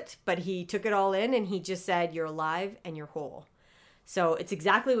overact it, but he took it all in, and he just said, you're alive and you're whole. So it's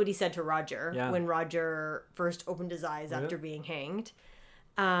exactly what he said to Roger when Roger first opened his eyes after being hanged.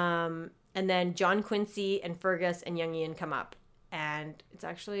 And then John Quincy and Fergus and Young Ian come up. And it's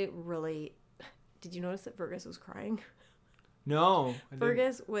actually really... Did you notice that Fergus was crying? No.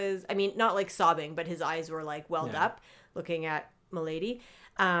 Fergus was, not like sobbing, but his eyes were like welled up looking at Milady.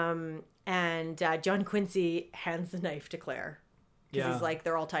 And John Quincy hands the knife to Claire. Because he's like,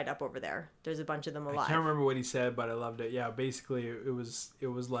 they're all tied up over there. There's a bunch of them alive. I can't remember what he said, but I loved it. Yeah, basically, it was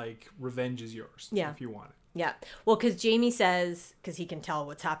like, revenge is yours if you want it. Yeah. Well, because Jamie says, because he can tell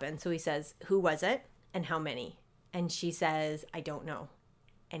what's happened. So he says, who was it and how many? And she says, I don't know.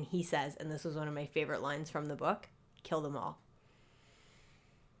 And he says, and this was one of my favorite lines from the book, kill them all.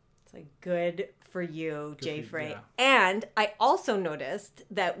 It's like, good for you, Jay Frey. Yeah. And I also noticed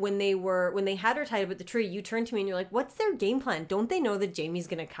that when they had her tied up at the tree, you turned to me and you're like, what's their game plan? Don't they know that Jamie's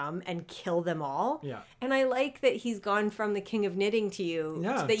going to come and kill them all? Yeah. And I like that he's gone from the King of Knitting to you,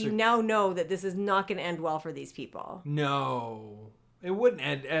 so that you now know that this is not going to end well for these people. No. It wouldn't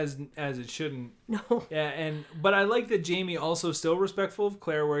end as it shouldn't. No. Yeah, but I like that Jamie also still respectful of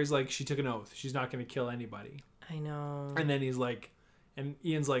Claire, where he's like, she took an oath. She's not going to kill anybody. I know. And then he's like... And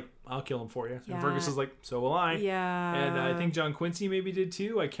Ian's like, I'll kill him for you. Yeah. And Fergus is like, so will I. Yeah. And I think John Quincy maybe did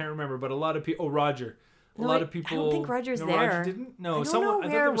too. I can't remember. But a lot of people... Oh, Roger. a lot of people. I don't think Roger's there. Roger didn't. No, I don't know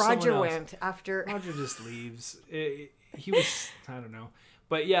where Roger went after. Roger just leaves. He was. I don't know.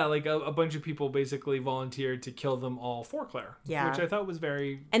 But yeah, like a bunch of people basically volunteered to kill them all for Claire. Yeah. Which I thought was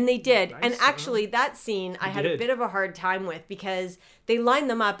very And they did. nice. And actually, that scene I had a bit of a hard time with because they lined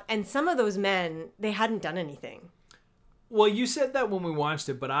them up and some of those men, they hadn't done anything. Well, you said that when we watched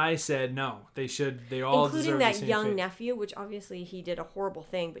it, but I said no. They should. They all including deserve that the same young fate. nephew, which obviously he did a horrible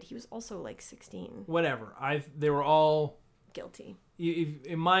thing, but he was also like 16. Whatever. They were all guilty.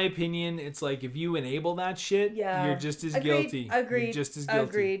 In my opinion, it's like if you enable that shit, you're just as guilty. Agreed. You're just as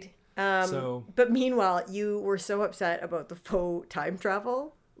guilty. Agreed. But meanwhile, you were so upset about the faux time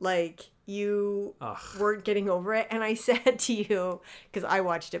travel. Like, you weren't getting over it. And I said to you, because I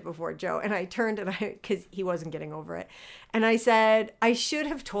watched it before Joe, and I turned because he wasn't getting over it. And I said, I should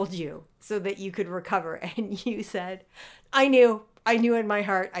have told you so that you could recover. And you said, I knew in my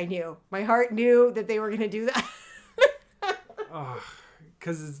heart, I knew. My heart knew that they were going to do that.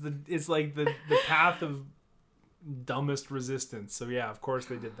 Because it's like the path of dumbest resistance. So yeah, of course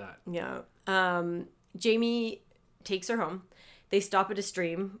they did that. Yeah. Jamie takes her home. They stop at a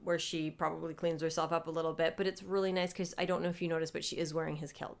stream where she probably cleans herself up a little bit, but it's really nice because I don't know if you noticed, but she is wearing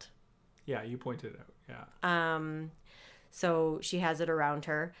his kilt. Yeah, you pointed it out. Yeah. So she has it around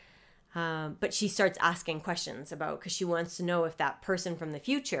her. But she starts asking questions because she wants to know if that person from the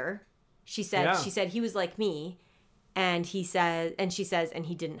future, she said he was like me. And she says, and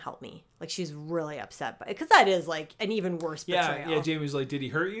he didn't help me. Like, she's really upset because that is like an even worse betrayal. Yeah. Jamie's like, did he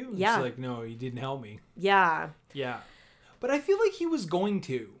hurt you? And yeah. She's like, no, he didn't help me. Yeah. Yeah. But I feel like he was going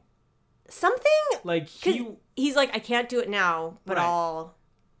to. Something like he's like, I can't do it now, but right.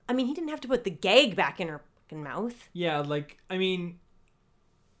 I mean, he didn't have to put the gag back in her fucking mouth. Yeah, like, I mean,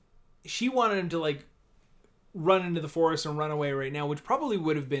 she wanted him to like run into the forest and run away right now, which probably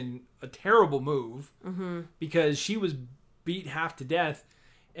would have been a terrible move because she was beat half to death.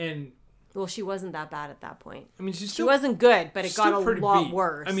 And well, she wasn't that bad at that point. I mean, she wasn't good, but it got a lot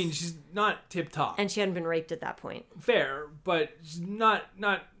worse. I mean, she's not tip top, and she hadn't been raped at that point. Fair, but she's not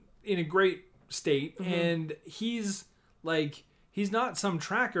in a great state. And he's not some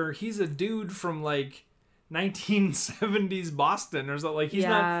tracker. He's a dude from like 1970s Boston or something. Like he's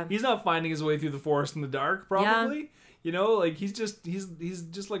not finding his way through the forest in the dark. Probably, yeah. You know, like he's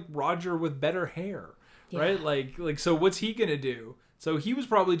just like Roger with better hair, right? Like so, what's he gonna do? So he was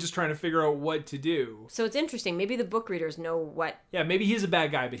probably just trying to figure out what to do. So it's interesting. Maybe the book readers know what. Yeah, maybe he's a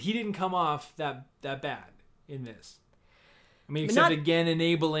bad guy, but he didn't come off that bad in this. I mean, except again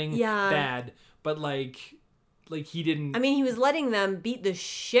enabling bad, but like he didn't. I mean, he was letting them beat the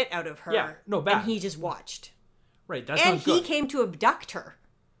shit out of her. Yeah, no bad. And he just watched. Right, that's and not good. he came to abduct her.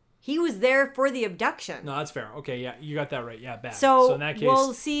 He was there for the abduction. No, that's fair. Okay, yeah, you got that right. Yeah, bad. So in that case,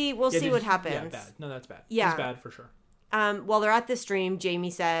 we'll see what happens. Yeah, bad. No, that's bad. Yeah, it's bad for sure. While they're at the stream,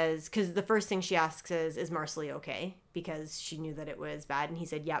 Jamie says, because the first thing she asks is Marcelly okay? Because she knew that it was bad, and he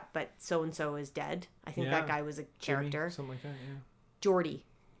said, "Yep, but so and so is dead." I think that guy was a character. Jimmy, something like that. Yeah. Geordie.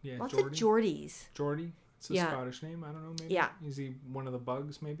 Yeah, lots of Geordies. Geordie. It's a Scottish name. I don't know. Maybe. Yeah. Is he one of the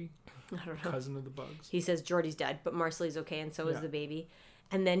bugs? Maybe. I don't know. Cousin of the bugs. He says Geordie's dead, but Marcelly's okay, and so is the baby.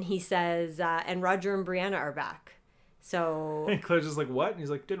 And then he says, and Roger and Brianna are back. So. And Claire's just like, what? And he's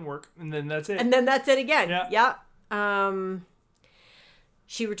like, didn't work. And then that's it. And then that's it again. Yeah. Yeah.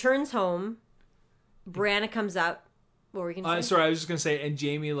 She returns home. Brianna comes up. What were you gonna say? Sorry, I was just gonna say, and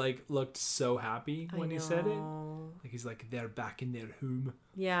Jamie like looked so happy when he said it. Like he's like, they're back in their home.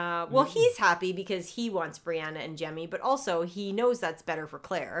 Yeah. Well, he's happy because he wants Brianna and Jemmy, but also he knows that's better for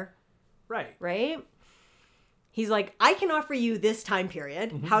Claire. Right. Right? He's like, I can offer you this time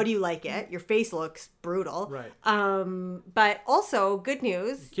period. Mm-hmm. How do you like it? Your face looks brutal. Right. But also, good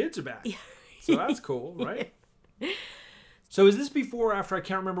news. The kids are back. So that's cool, right? So is this before or after? I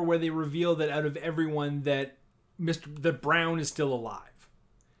can't remember where they reveal that out of everyone that that Brown is still alive.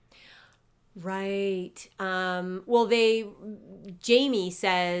 Right. Well, Jamie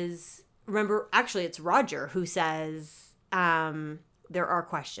says, remember, actually it's Roger who says, there are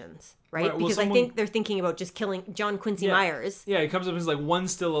questions, right? Because I think they're thinking about just killing John Quincy Myers. Yeah, he comes up and is like,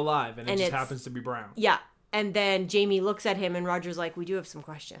 one's still alive, and it just happens to be Brown. Yeah. And then Jamie looks at him, and Roger's like, we do have some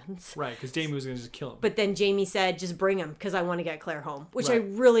questions. Right, because Jamie was going to just kill him. But then Jamie said, just bring him, because I want to get Claire home. Which I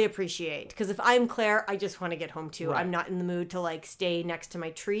really appreciate. Because if I'm Claire, I just want to get home, too. Right. I'm not in the mood to, like, stay next to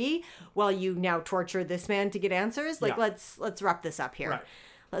my tree while you now torture this man to get answers. Like, let's wrap this up here. Right.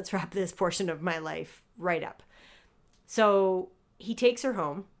 Let's wrap this portion of my life right up. So he takes her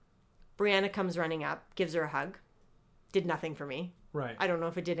home. Brianna comes running up, gives her a hug. Did nothing for me. Right. I don't know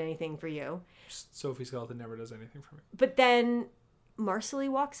if it did anything for you. Sophie Skelton never does anything for me. But then Marcelly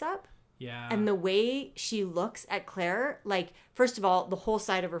walks up. Yeah. And the way she looks at Claire, like, first of all, the whole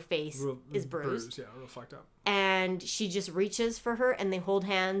side of her face is bruised. Yeah, real fucked up. And she just reaches for her and they hold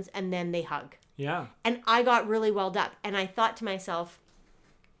hands and then they hug. Yeah. And I got really welled up. And I thought to myself,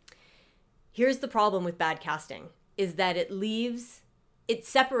 here's the problem with bad casting, is that it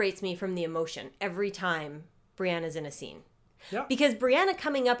separates me from the emotion every time Brianna's in a scene. Yeah. Because Brianna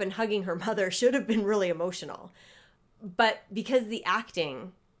coming up and hugging her mother should have been really emotional. But because the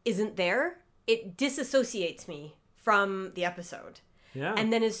acting isn't there, it disassociates me from the episode. Yeah.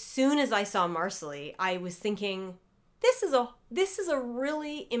 And then as soon as I saw Marcelly, I was thinking, this is a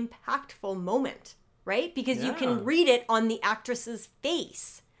really impactful moment, right? Because you can read it on the actress's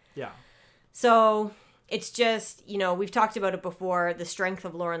face. Yeah. So it's just, we've talked about it before, the strength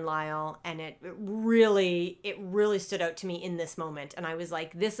of Lauren Lyle, and it really stood out to me in this moment. And I was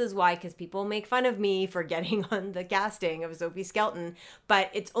like, this is why, because people make fun of me for getting on the casting of Sophie Skelton, but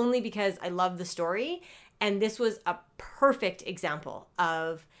it's only because I love the story. And this was a perfect example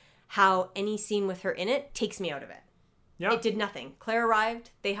of how any scene with her in it takes me out of it. Yep. It did nothing. Claire arrived,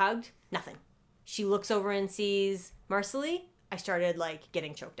 they hugged, nothing. She looks over and sees Marcelly. I started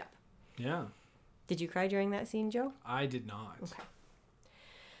getting choked up. Yeah. Did you cry during that scene, Joe? I did not. Okay.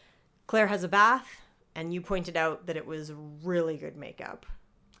 Claire has a bath, and you pointed out that it was really good makeup.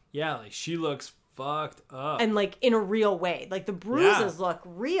 Yeah, she looks fucked up. And in a real way. The bruises look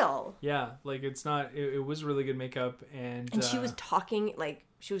real. Yeah, it's not, it was really good makeup. And she was talking,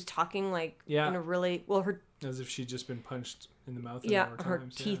 in a really, her... As if she'd just been punched in the mouth. Yeah, her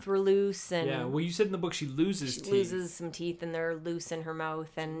teeth were loose. And yeah, well, you said in the book she loses teeth. She loses some teeth, and they're loose in her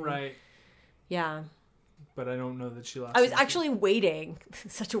mouth. And right. Yeah. But I don't know that she lost. I was actually waiting.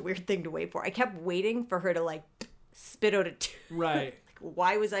 Such a weird thing to wait for. I kept waiting for her to spit out a tooth. Right.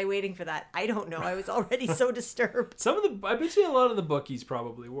 Why was I waiting for that? I don't know. I was already so disturbed. I bet you a lot of the bookies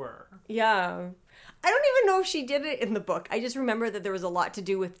probably were. Yeah. I don't even know if she did it in the book. I just remember that there was a lot to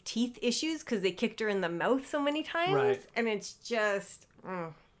do with teeth issues because they kicked her in the mouth so many times. Right. And it's just...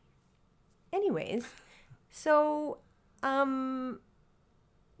 Anyways. So,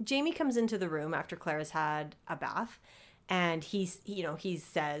 Jamie comes into the room after Claire's had a bath. And he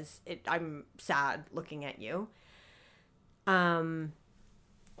says, I'm sad looking at you.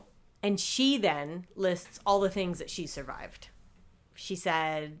 And she then lists all the things that she survived. She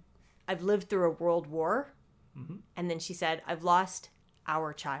said, I've lived through a world war. Mm-hmm. And then she said, I've lost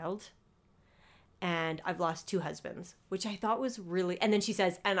our child. And I've lost 2 husbands, which I thought was really... And then she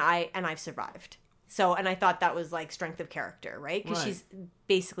says, and I've survived. So, and I thought that was strength of character, right? Because she's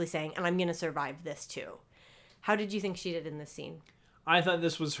basically saying, and I'm going to survive this too. How did you think she did in this scene? I thought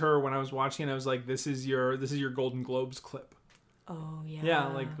this was her when I was watching it. I was like, this is your Golden Globes clip. Oh, yeah. Yeah,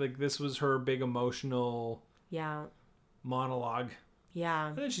 like this was her big emotional monologue.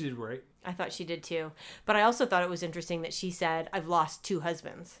 Yeah. I think she did great. I thought she did too. But I also thought it was interesting that she said, I've lost 2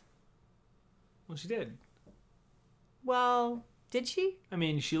 husbands. Well, she did. Well, did she? I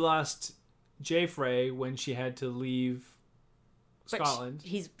mean, she lost Jaffrey when she had to leave Scotland.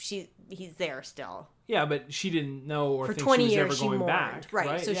 He's there still. Yeah, but she didn't know or for think 20 she was years ever she going mourned. back.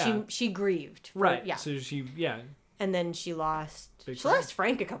 Right. So she grieved. Right. Yeah. So she And then she lost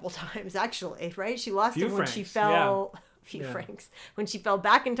Frank a couple times, actually, right? She lost him when Franks. She fell. Franks. When she fell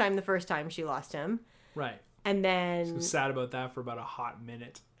back in time the first time, she lost him. Right. And then... She was sad about that for about a hot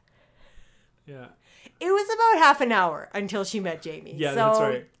minute. Yeah. It was about half an hour until she met Jamie. Yeah, that's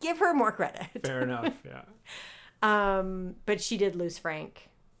right. Give her more credit. Fair enough, yeah. But she did lose Frank.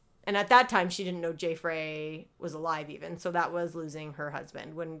 And at that time, she didn't know Jaffrey was alive even. So that was losing her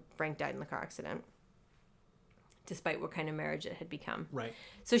husband when Frank died in the car accident. Despite what kind of marriage it had become. Right.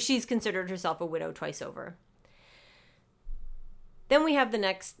 So she's considered herself a widow twice over. Then we have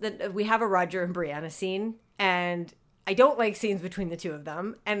we have a Roger and Brianna scene. And I don't like scenes between the two of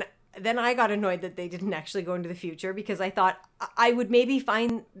them. And then I got annoyed that they didn't actually go into the future because I thought I would maybe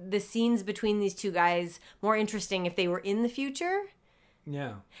find the scenes between these two guys more interesting if they were in the future.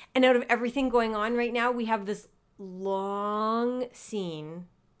 Yeah. And out of everything going on right now, we have this long scene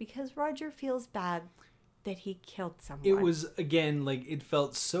because Roger feels bad that he killed someone. It was, again, it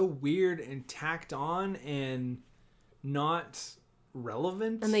felt so weird and tacked on and not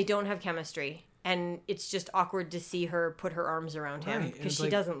relevant. And they don't have chemistry. And it's just awkward to see her put her arms around him because she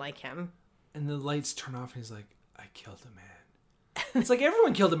doesn't like him. And the lights turn off and he's like, I killed a man. It's like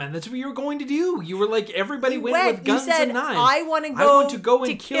everyone killed a man. That's what you were going to do. You were like, everybody went with guns and knives. I want to go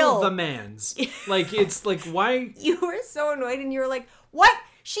and kill the mans. It's like, why? You were so annoyed and you were like, what?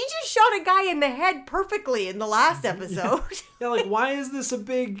 She just shot a guy in the head perfectly in the last episode. Yeah, why is this a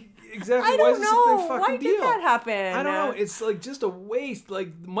big... exactly. Why is this a big fucking Why deal? Did that happen? I don't know. It's like just a waste.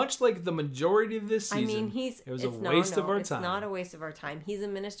 Like much like the majority of this season. It was a waste of our time. It's not a waste of our time. He's a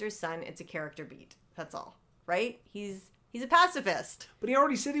minister's son. It's a character beat. That's all. Right? He's a pacifist. But he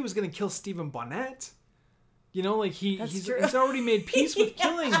already said he was going to kill Stephen Bonnet. You know, like he's already made peace with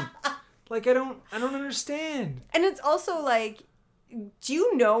killing. Like I don't understand. And it's also like, do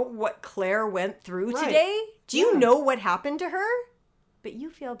you know what Claire went through today? Do you know what happened to her? But you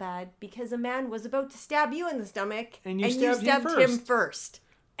feel bad because a man was about to stab you in the stomach and you stabbed him first.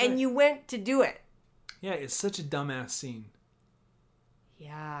 And you went to do it. Yeah, it's such a dumbass scene.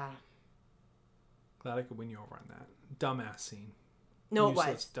 Yeah. Glad I could win you over on that. Dumbass scene. No, it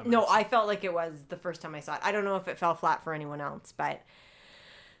was. No, I felt like it was the first time I saw it. I don't know if it fell flat for anyone else, but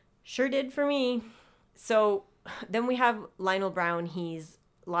sure did for me. So then we have Lionel Brown. He's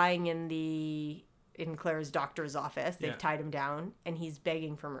lying in Claire's doctor's office. They've tied him down, and he's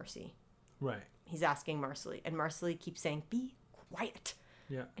begging for mercy. Right. He's asking Marcelly, and Marcelly keeps saying, "Be quiet."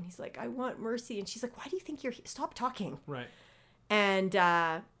 Yeah. And he's like, "I want mercy," and she's like, "Why do you think you're here? Stop talking." Right. And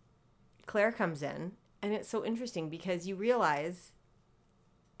Claire comes in, and it's so interesting because you realize,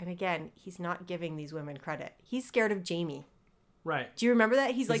 and again, he's not giving these women credit. He's scared of Jamie. Right. Do you remember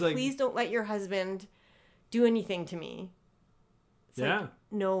that? He's like, "Please don't let your husband do anything to me." It's like,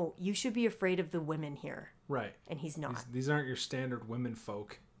 no, you should be afraid of the women here. Right. And he's not. These aren't your standard women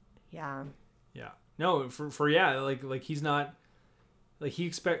folk. Yeah. Yeah. No, like he's not,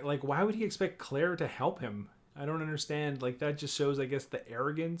 like why would he expect Claire to help him? I don't understand. Like that just shows, I guess, the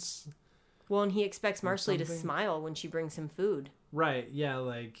arrogance. Well, and he expects Marcelly to smile when she brings him food. Right. Yeah.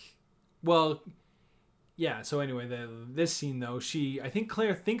 Yeah. So anyway, this scene though, I think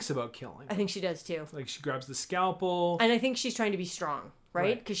Claire thinks about killing. I think she does too. Like she grabs the scalpel, and I think she's trying to be strong,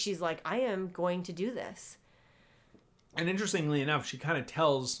 right? Because she's like, I am going to do this. And interestingly enough, she kind of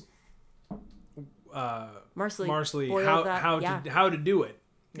tells Marcelly how to do it.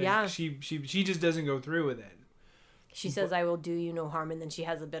 Like she just doesn't go through with it. She says, "I will do you no harm," and then she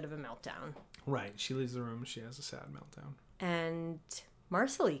has a bit of a meltdown. Right. She leaves the room. She has a sad meltdown. And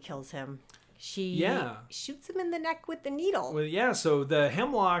Marcelly kills him. She shoots him in the neck with the needle. Well, yeah. So the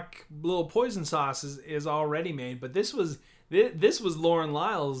hemlock little poison sauce is already made, but this was Lauren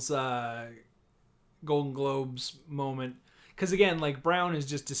Lyle's Golden Globes moment. Because again, like Brown is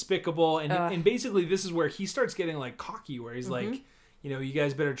just despicable, and basically this is where he starts getting like cocky, where he's like, you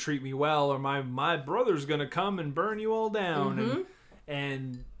guys better treat me well, or my brother's gonna come and burn you all down,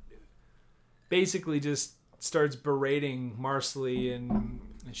 and basically just starts berating Marcelly, and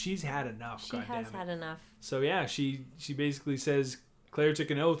she's had enough. She has had enough. So yeah, she basically says, Claire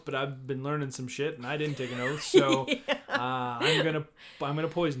took an oath, but I've been learning some shit, and I didn't take an oath, so I'm gonna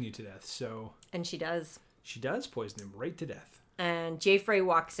poison you to death. So and she does. She does poison him right to death. And Jay Frey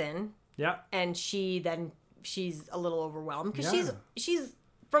walks in. Yeah. And she's a little overwhelmed because she's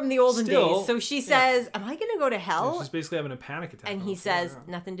from the olden days. So she says, "Am I going to go to hell?" She's basically having a panic attack. And he says,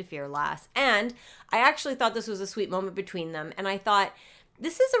 "Nothing to fear, lass." And I actually thought this was a sweet moment between them. And I thought,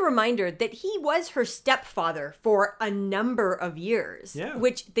 this is a reminder that he was her stepfather for a number of years,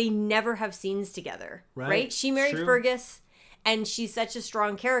 which they never have scenes together. Right? She married Fergus, and she's such a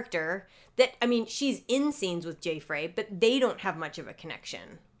strong character that, I mean, she's in scenes with Jay Frey, but they don't have much of a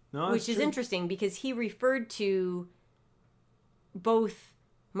connection. No, which is interesting because he referred to both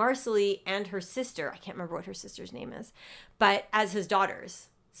Marcelly and her sister, I can't remember what her sister's name is, but as his daughters.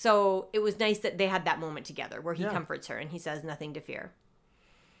 So it was nice that they had that moment together where he comforts her and he says, "Nothing to fear."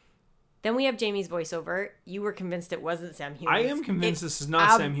 Then we have Jamie's voiceover. You were convinced it wasn't Sam Heughan's. I am convinced this is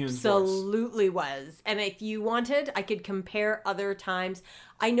not Sam Heughan's voice. Absolutely was. And if you wanted, I could compare other times.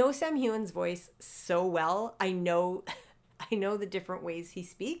 I know Sam Heughan's voice so well. I know the different ways he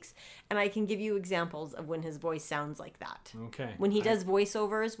speaks, and I can give you examples of when his voice sounds like that. Okay. When he does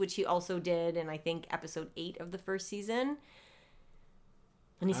voiceovers, which he also did in, I think, episode 8 of the first season.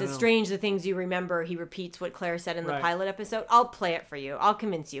 And he says, "Strange the things you remember." He repeats what Claire said in the pilot episode. I'll play it for you. I'll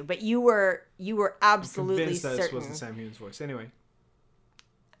convince you. But you were absolutely certain. That this wasn't Sam Heughan's voice. Anyway.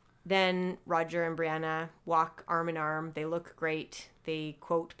 Then Roger and Brianna walk arm in arm. They look great. They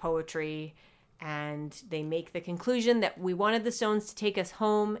quote poetry. And they make the conclusion that we wanted the Stones to take us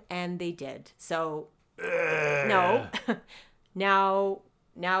home. And they did. So, no.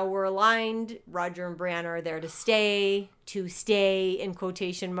 Now we're aligned. Roger and Brianna are there to stay in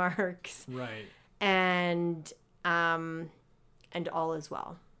quotation marks. Right. And all is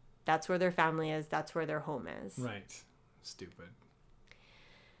well. That's where their family is. That's where their home is. Right. Stupid.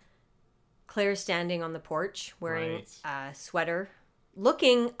 Claire's standing on the porch wearing a sweater.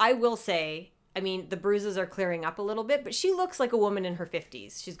 Looking, I will say, I mean, the bruises are clearing up a little bit, but she looks like a woman in her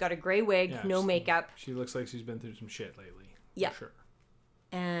 50s. She's got a gray wig, no makeup. She looks like she's been through some shit lately. Yeah. For sure.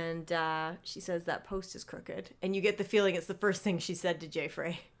 And she says that post is crooked. And you get the feeling it's the first thing she said to Jay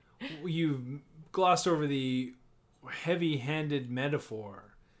Frey. You've glossed over the heavy-handed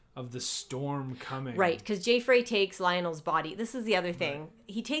metaphor of the storm coming. Right, because Jay Frey takes Lionel's body. This is the other thing. Right.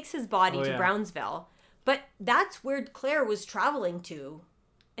 He takes his body to Brownsville, but that's where Claire was traveling to.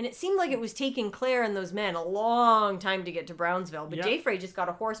 And it seemed like it was taking Claire and those men a long time to get to Brownsville. But Jay Frey just got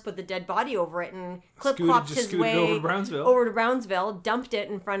a horse, put the dead body over it, and clip-clopped his way over to Brownsville, dumped it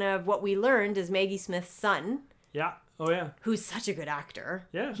in front of what we learned is Maggie Smith's son. Yeah. Oh, yeah. Who's such a good actor.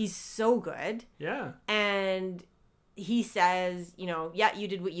 Yeah. He's so good. Yeah. And he says, you know, yeah, you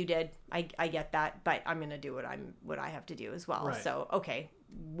did what you did. I get that, but I'm going to do what I have to do as well. Right. So, okay,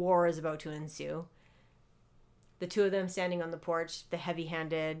 war is about to ensue. The two of them standing on the porch, the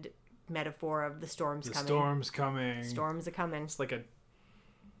heavy-handed metaphor of the storm's coming. The storm's coming. Storms are coming. It's like a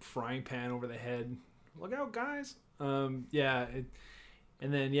frying pan over the head. Look out, guys. And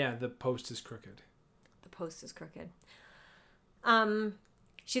then, the post is crooked. The post is crooked.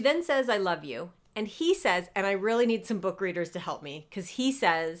 She then says, I love you. And he says, and I really need some book readers to help me, because he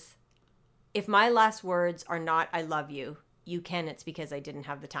says, if my last words are not I love you, you can, it's because I didn't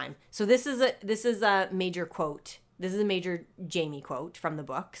have the time. So this is a major quote. This is a major Jamie quote from the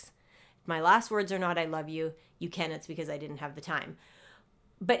books. If my last words are not I love you, you can, it's because I didn't have the time.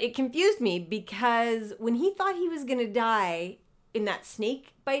 But it confused me because when he thought he was going to die in that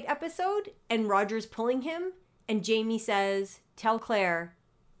snake bite episode and Roger's pulling him and Jamie says, tell Claire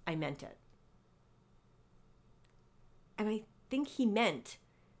I meant it. And I think he meant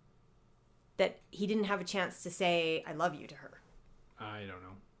that he didn't have a chance to say, I love you to her. I don't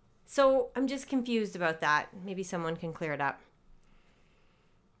know. So I'm just confused about that. Maybe someone can clear it up.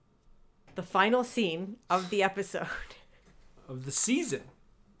 The final scene of the episode. Of the season.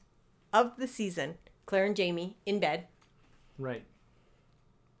 Claire and Jamie in bed. Right.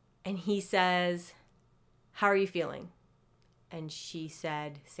 And he says, how are you feeling? And she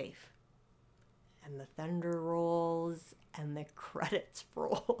said, safe. And the thunder rolls and the credits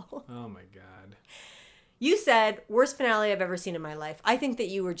roll. Oh my God. You said, worst finale I've ever seen in my life. I think that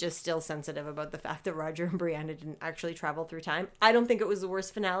you were just still sensitive about the fact that Roger and Brianna didn't actually travel through time. I don't think it was the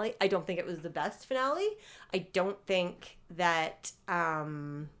worst finale. I don't think it was the best finale. I don't think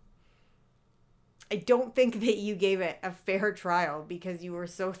that you gave it a fair trial because you were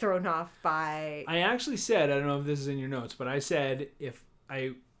so thrown off by... I actually said, I don't know if this is in your notes, but I said if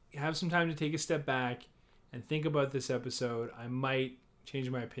I have some time to take a step back and think about this episode, I might change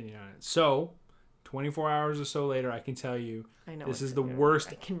my opinion on it. So, 24 hours or so later, I can tell you this is the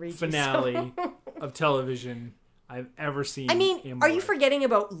worst finale of television I've ever seen. I mean, are you forgetting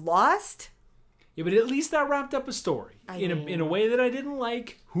about Lost? Yeah, but at least that wrapped up a story in a way that I didn't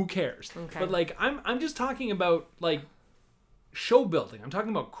like. Who cares? Okay. But like, I'm just talking about like show building. I'm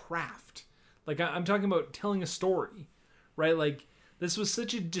talking about craft. Like I'm talking about telling a story, right? Like this was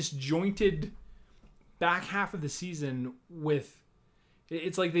such a disjointed back half of the season with.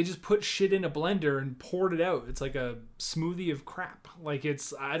 It's like they just put shit in a blender and poured it out. It's like a smoothie of crap. Like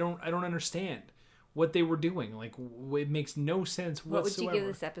I don't understand what they were doing. Like it makes no sense whatsoever. What would you give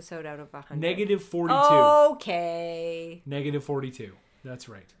this episode out of 100? Negative 42. Okay. Negative 42. That's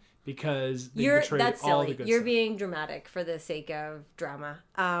right. Because they betrayed that's all silly. the good You're stuff. being dramatic for the sake of drama.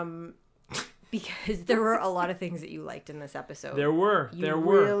 Because there were a lot of things that you liked in this episode. There were. You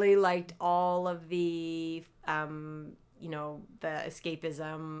really liked all of the the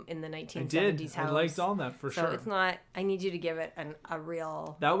escapism in the 1970s house. I liked all that for sure. So it's not, I need you to give it a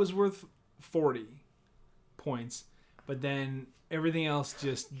real... That was worth 40 points, but then everything else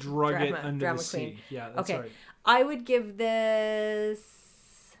just drug it under the sea. Yeah, that's right. I would give this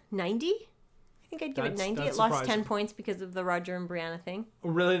 90. I think I'd give it 90. It lost 10 points because of the Roger and Brianna thing.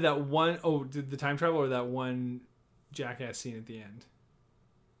 Really? That one, did the time travel or that one jackass scene at the end?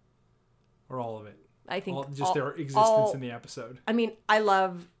 Or all of it? I think their existence in the episode. I mean, I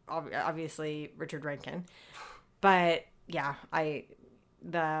love obviously Richard Rankin, but yeah,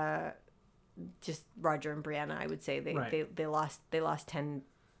 just Roger and Brianna. I would say they lost 10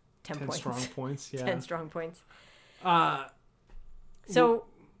 points. Strong points. Yeah, 10 strong points. So,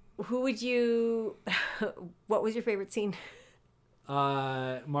 who would you? What was your favorite scene?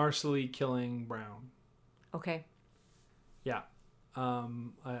 Marcelly killing Brown. Okay. Yeah,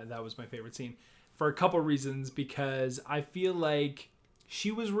 that was my favorite scene. For a couple reasons, because I feel like she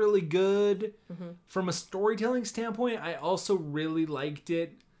was really good. Mm-hmm. From a storytelling standpoint, I also really liked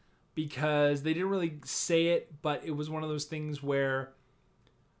it because they didn't really say it, but it was one of those things where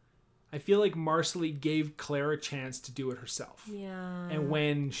I feel like Marcelly gave Claire a chance to do it herself. Yeah. And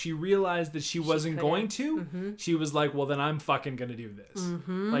when she realized that she wasn't going to, she was like, well, then I'm fucking going to do this.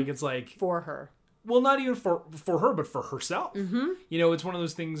 Like, it's like... For her. Well, not even for her, but for herself. You know, it's one of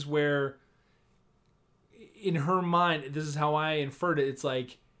those things where in her mind, this is how I inferred it. It's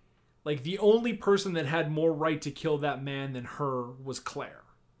like the only person that had more right to kill that man than her was Claire.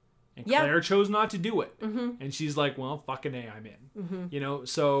 And Claire chose not to do it. And she's like, well, fucking A, I'm in. You know,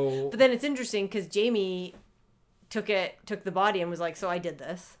 so... But then it's interesting because Jamie took the body and was like, so I did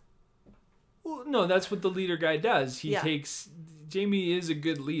this. Well, no, that's what the leader guy does. He takes... Jamie is a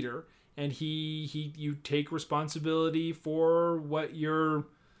good leader. And you take responsibility for what your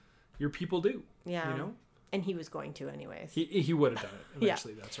people do. Yeah. You know? And he was going to anyways. He would have done it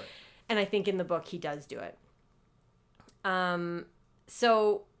eventually. That's right. And I think in the book he does do it.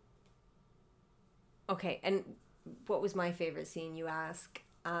 So... Okay, and what was my favorite scene, you ask?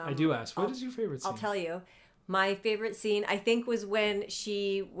 I do ask. What is your favorite scene? I'll tell you. My favorite scene, I think, was when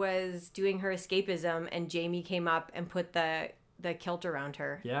she was doing her escapism and Jamie came up and put the kilt around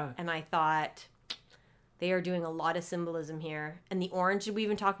her. Yeah. And I thought, they are doing a lot of symbolism here. And the orange, did we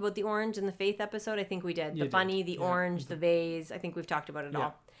even talk about the orange in the Faith episode? I think we did. The bunny, the orange, the vase. I think we've talked about it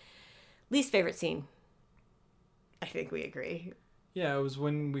all. Least favorite scene. I think we agree. Yeah, it was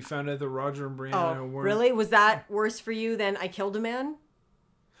when we found out that Roger and Brianna weren't... Really? Was that worse for you than I Killed a Man?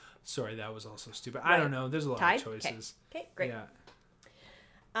 Sorry, that was also stupid. Right. I don't know. There's a lot of choices. Okay, great.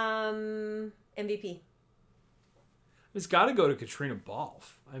 Yeah. MVP. It's got to go to Katrina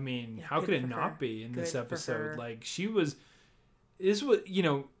Balfe. I mean, how could it not be in this episode? Like, she was... This was, you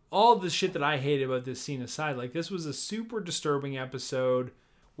know, all the shit that I hated about this scene aside, like, this was a super disturbing episode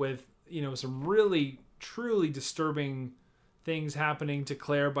with, you know, some really, truly disturbing... things happening to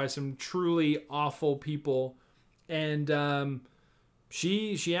Claire by some truly awful people, and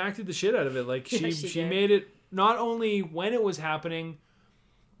she acted the shit out of it. Like she made it not only when it was happening,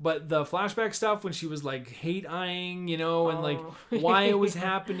 but the flashback stuff when she was like hate eyeing, you know, and like why it was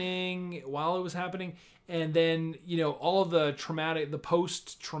happening while it was happening, and then you know all the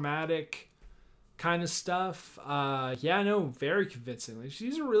post traumatic kind of stuff. Very convincing. Like,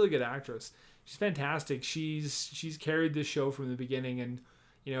 she's a really good actress. She's fantastic. She's carried this show from the beginning, and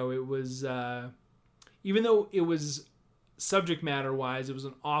you know it was even though it was subject matter wise, it was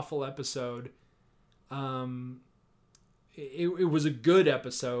an awful episode. It was a good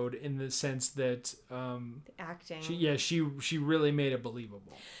episode in the sense that the acting. She really made it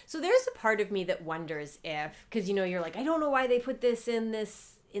believable. So there's a part of me that wonders if, because you know you're like, I don't know why they put this in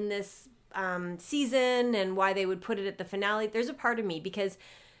this season and why they would put it at the finale. There's a part of me because.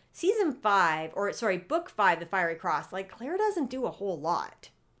 Book 5, The Fiery Cross, like Claire doesn't do a whole lot.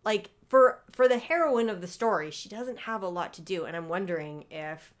 Like for the heroine of the story, she doesn't have a lot to do. And I'm wondering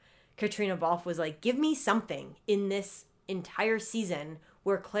if Katrina Balfe was like, give me something in this entire season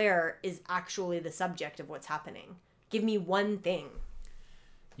where Claire is actually the subject of what's happening. Give me one thing.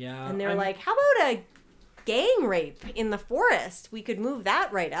 Yeah. And they're like, how about a gang rape in the forest? We could move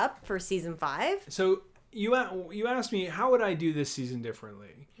that right up for season 5. So you asked me, how would I do this season differently?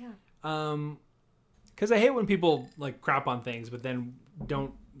 Yeah. Because I hate when people like crap on things, but then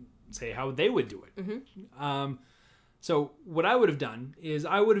don't say how they would do it. Mm-hmm. So what I would have done is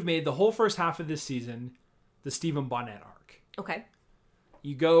I would have made the whole first half of this season the Stephen Bonnet arc. Okay.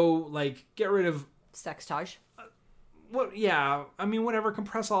 You go like get rid of Sextage. I mean, whatever.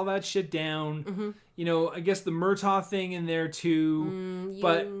 Compress all that shit down. Mm-hmm. You know, I guess the Murtaugh thing in there too.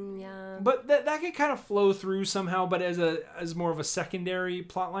 But that could kind of flow through somehow, but as more of a secondary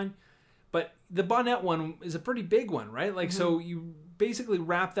plot line. But the Bonnet one is a pretty big one, right? Like, so you basically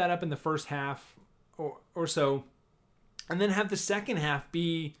wrap that up in the first half or so, and then have the second half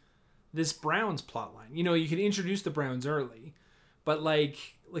be this Browns plot line. You know, you could introduce the Browns early, but like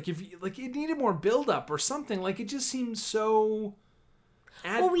if you, like it needed more build up or something. Like it just seems so.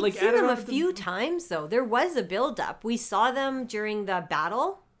 We'd seen them a few times though. There was a build up. We saw them during the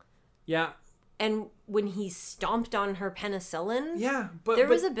battle. Yeah. And when he stomped on her penicillin. Yeah, but there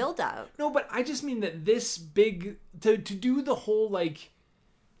was a build up. No, but I just mean that this big to do the whole like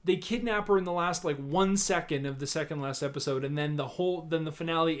they kidnap her in the last like 1 second of the second last episode, and then the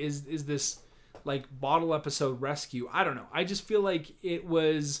finale is this like bottle episode rescue. I don't know. I just feel like it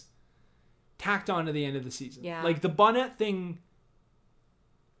was tacked on to the end of the season. Yeah. Like the Bonnet thing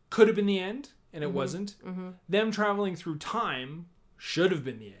could have been the end, and it wasn't. Mm-hmm. Them traveling through time should have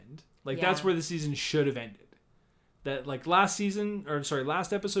been the end. Like that's where the season should have ended. That like last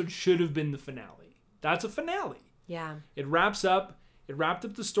episode should have been the finale. That's a finale. Yeah. It wrapped up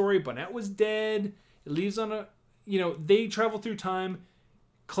the story. Bonnet was dead. It leaves on a, you know, they travel through time.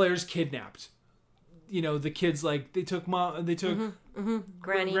 Claire's kidnapped. You know, the kids like they took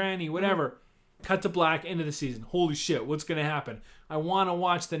Granny, whatever. Mm-hmm. Cut to black, end of the season. Holy shit, what's gonna happen? I want to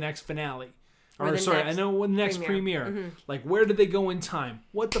watch the next finale. I know when the next premiere. Mm-hmm. Like, where did they go in time?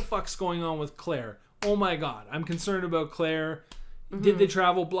 What the fuck's going on with Claire? Oh my god, I'm concerned about Claire. Mm-hmm. Did they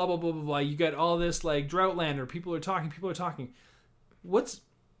travel? Blah blah blah blah blah. You got all this like Droughtlander. People are talking. What's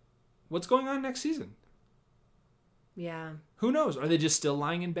going on next season? Yeah. Who knows? Are they just still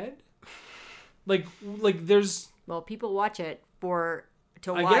lying in bed? Like there's. Well, people watch it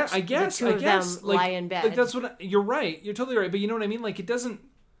to watch the two of them lie in bed. Like that's what you're right. You're totally right. But you know what I mean? Like it doesn't.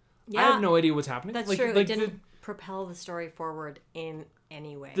 Yeah. I have no idea what's happening. That's true. It didn't propel the story forward in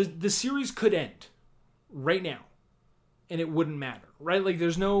any way. The series could end right now, and it wouldn't matter, right? Like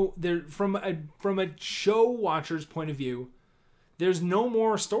from a show watcher's point of view, there's no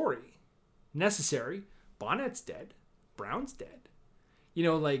more story necessary. Bonnet's dead. Brown's dead. You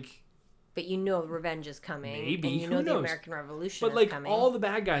know, like. But you know revenge is coming. Maybe. And you know the American Revolution is coming. But all the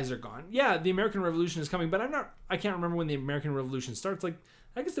bad guys are gone. Yeah, the American Revolution is coming, but I can't remember when the American Revolution starts. Like,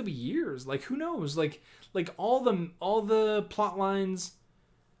 I guess there'll be years. Like, who knows? Like all the plot lines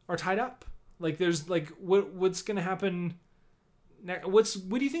are tied up. Like, there's like what's gonna happen? What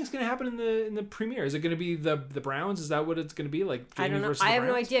do you think is gonna happen in the premiere? Is it gonna be the Browns? Is that what it's gonna be? Like Jamie I don't know. Versus I have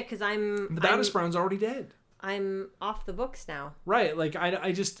Browns? No idea because the baddest Brown's already dead. I'm off the books now. Right. Like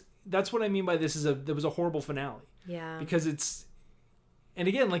I just that's what I mean by this there was a horrible finale. Yeah. Because it's and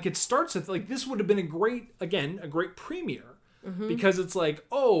again like it starts with like this would have been a great premiere. Mm-hmm. Because it's like,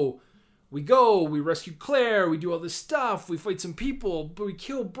 oh, we rescue Claire, we do all this stuff, we fight some people, but we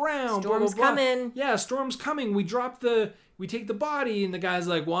kill Brown. Storm's blah, blah, blah. coming. Yeah, storm's coming. We take the body, and the guy's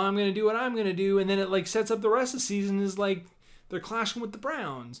like, well, I'm gonna do what I'm gonna do, and then it like sets up the rest of the season is like they're clashing with the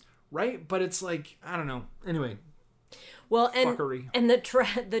Browns, right? But it's like I don't know. Anyway. Well, and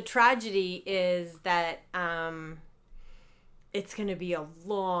the tragedy is that it's going to be a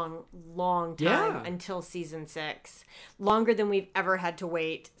long, long time until season 6. Longer than we've ever had to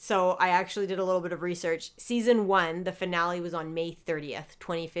wait. So I actually did a little bit of research. Season 1, the finale was on May 30th,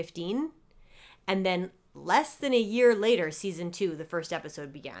 2015. And then less than a year later, season 2, the first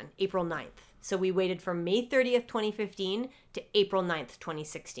episode began, April 9th. So we waited from May 30th, 2015 to April 9th,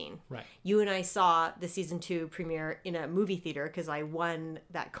 2016. Right. You and I saw the season 2 premiere in a movie theater because I won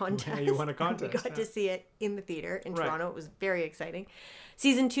that contest. Yeah, you won a contest. We got to see it in the theater in Toronto. It was very exciting.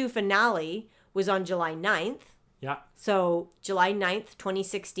 Season 2 finale was on July 9th. Yeah. So July 9th,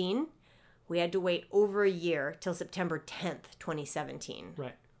 2016. We had to wait over a year till September 10th, 2017.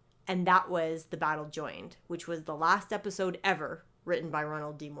 Right. And that was The Battle Joined, which was the last episode ever written by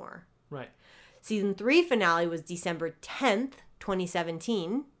Ronald D. Moore. Right. Season 3 finale was December 10th,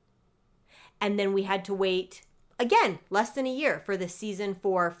 2017. And then we had to wait, again, less than a year for the season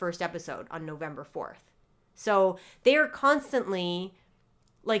 4 first episode on November 4th. So they are constantly,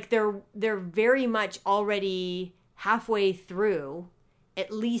 like, they're very much already halfway through,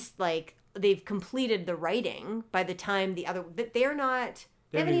 at least, like, they've completed the writing by the time they haven't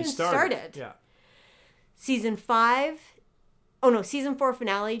even started. Yeah. Season 4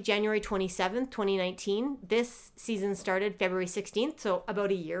 finale, January 27th, 2019. This season started February 16th, so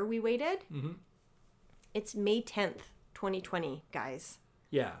about a year we waited. Mm-hmm. It's May 10th, 2020, guys.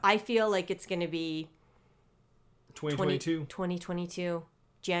 Yeah. I feel like it's going to be 2022. 2022.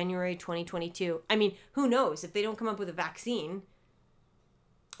 January 2022. I mean, who knows? If they don't come up with a vaccine.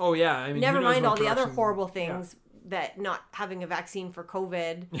 Oh, yeah. I mean, never mind all the other horrible things that not having a vaccine for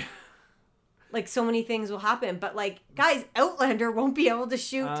COVID. Like, so many things will happen. But, like, guys, Outlander won't be able to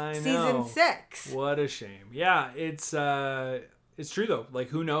shoot season 6. What a shame. Yeah, it's true, though. Like,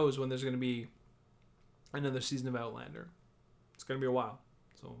 who knows when there's going to be another season of Outlander. It's going to be a while.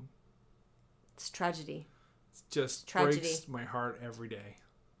 So it's tragedy. It just breaks my heart every day.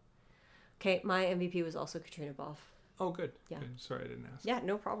 Okay, my MVP was also Katrina Balfe. Oh, good. Yeah. Good. Sorry, I didn't ask. Yeah,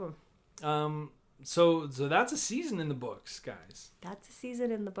 no problem. So that's a season in the books, guys. That's a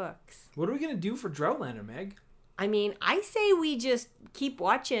season in the books. What are we going to do for Droughtlander, Meg? I mean, I say we just keep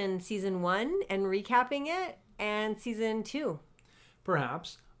watching season 1 and recapping it and season 2.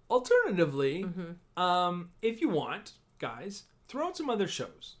 Perhaps. Alternatively, if you want, guys, throw out some other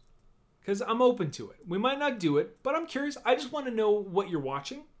shows. Because I'm open to it. We might not do it, but I'm curious. I just want to know what you're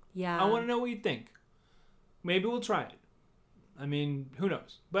watching. Yeah. I want to know what you think. Maybe we'll try it. I mean, who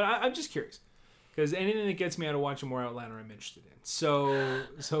knows? But I'm just curious. Because anything that gets me out of watching more Outlander, I'm interested in. So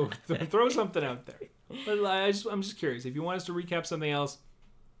throw something out there. But I'm just curious. If you want us to recap something else,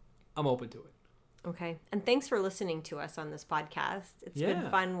 I'm open to it. Okay. And thanks for listening to us on this podcast. It's been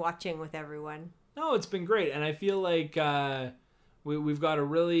fun watching with everyone. No, it's been great. And I feel like we've got a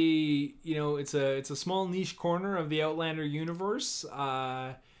really, it's a small niche corner of the Outlander universe.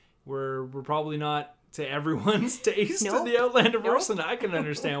 We're probably not to everyone's taste in the Outlanderverse, and I can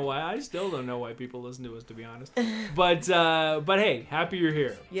understand why. I still don't know why people listen to us, to be honest. But hey, happy you're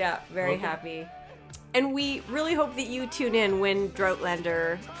here. Yeah, very happy. And we really hope that you tune in when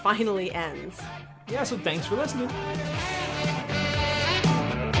Droughtlander finally ends. Yeah, so thanks for listening.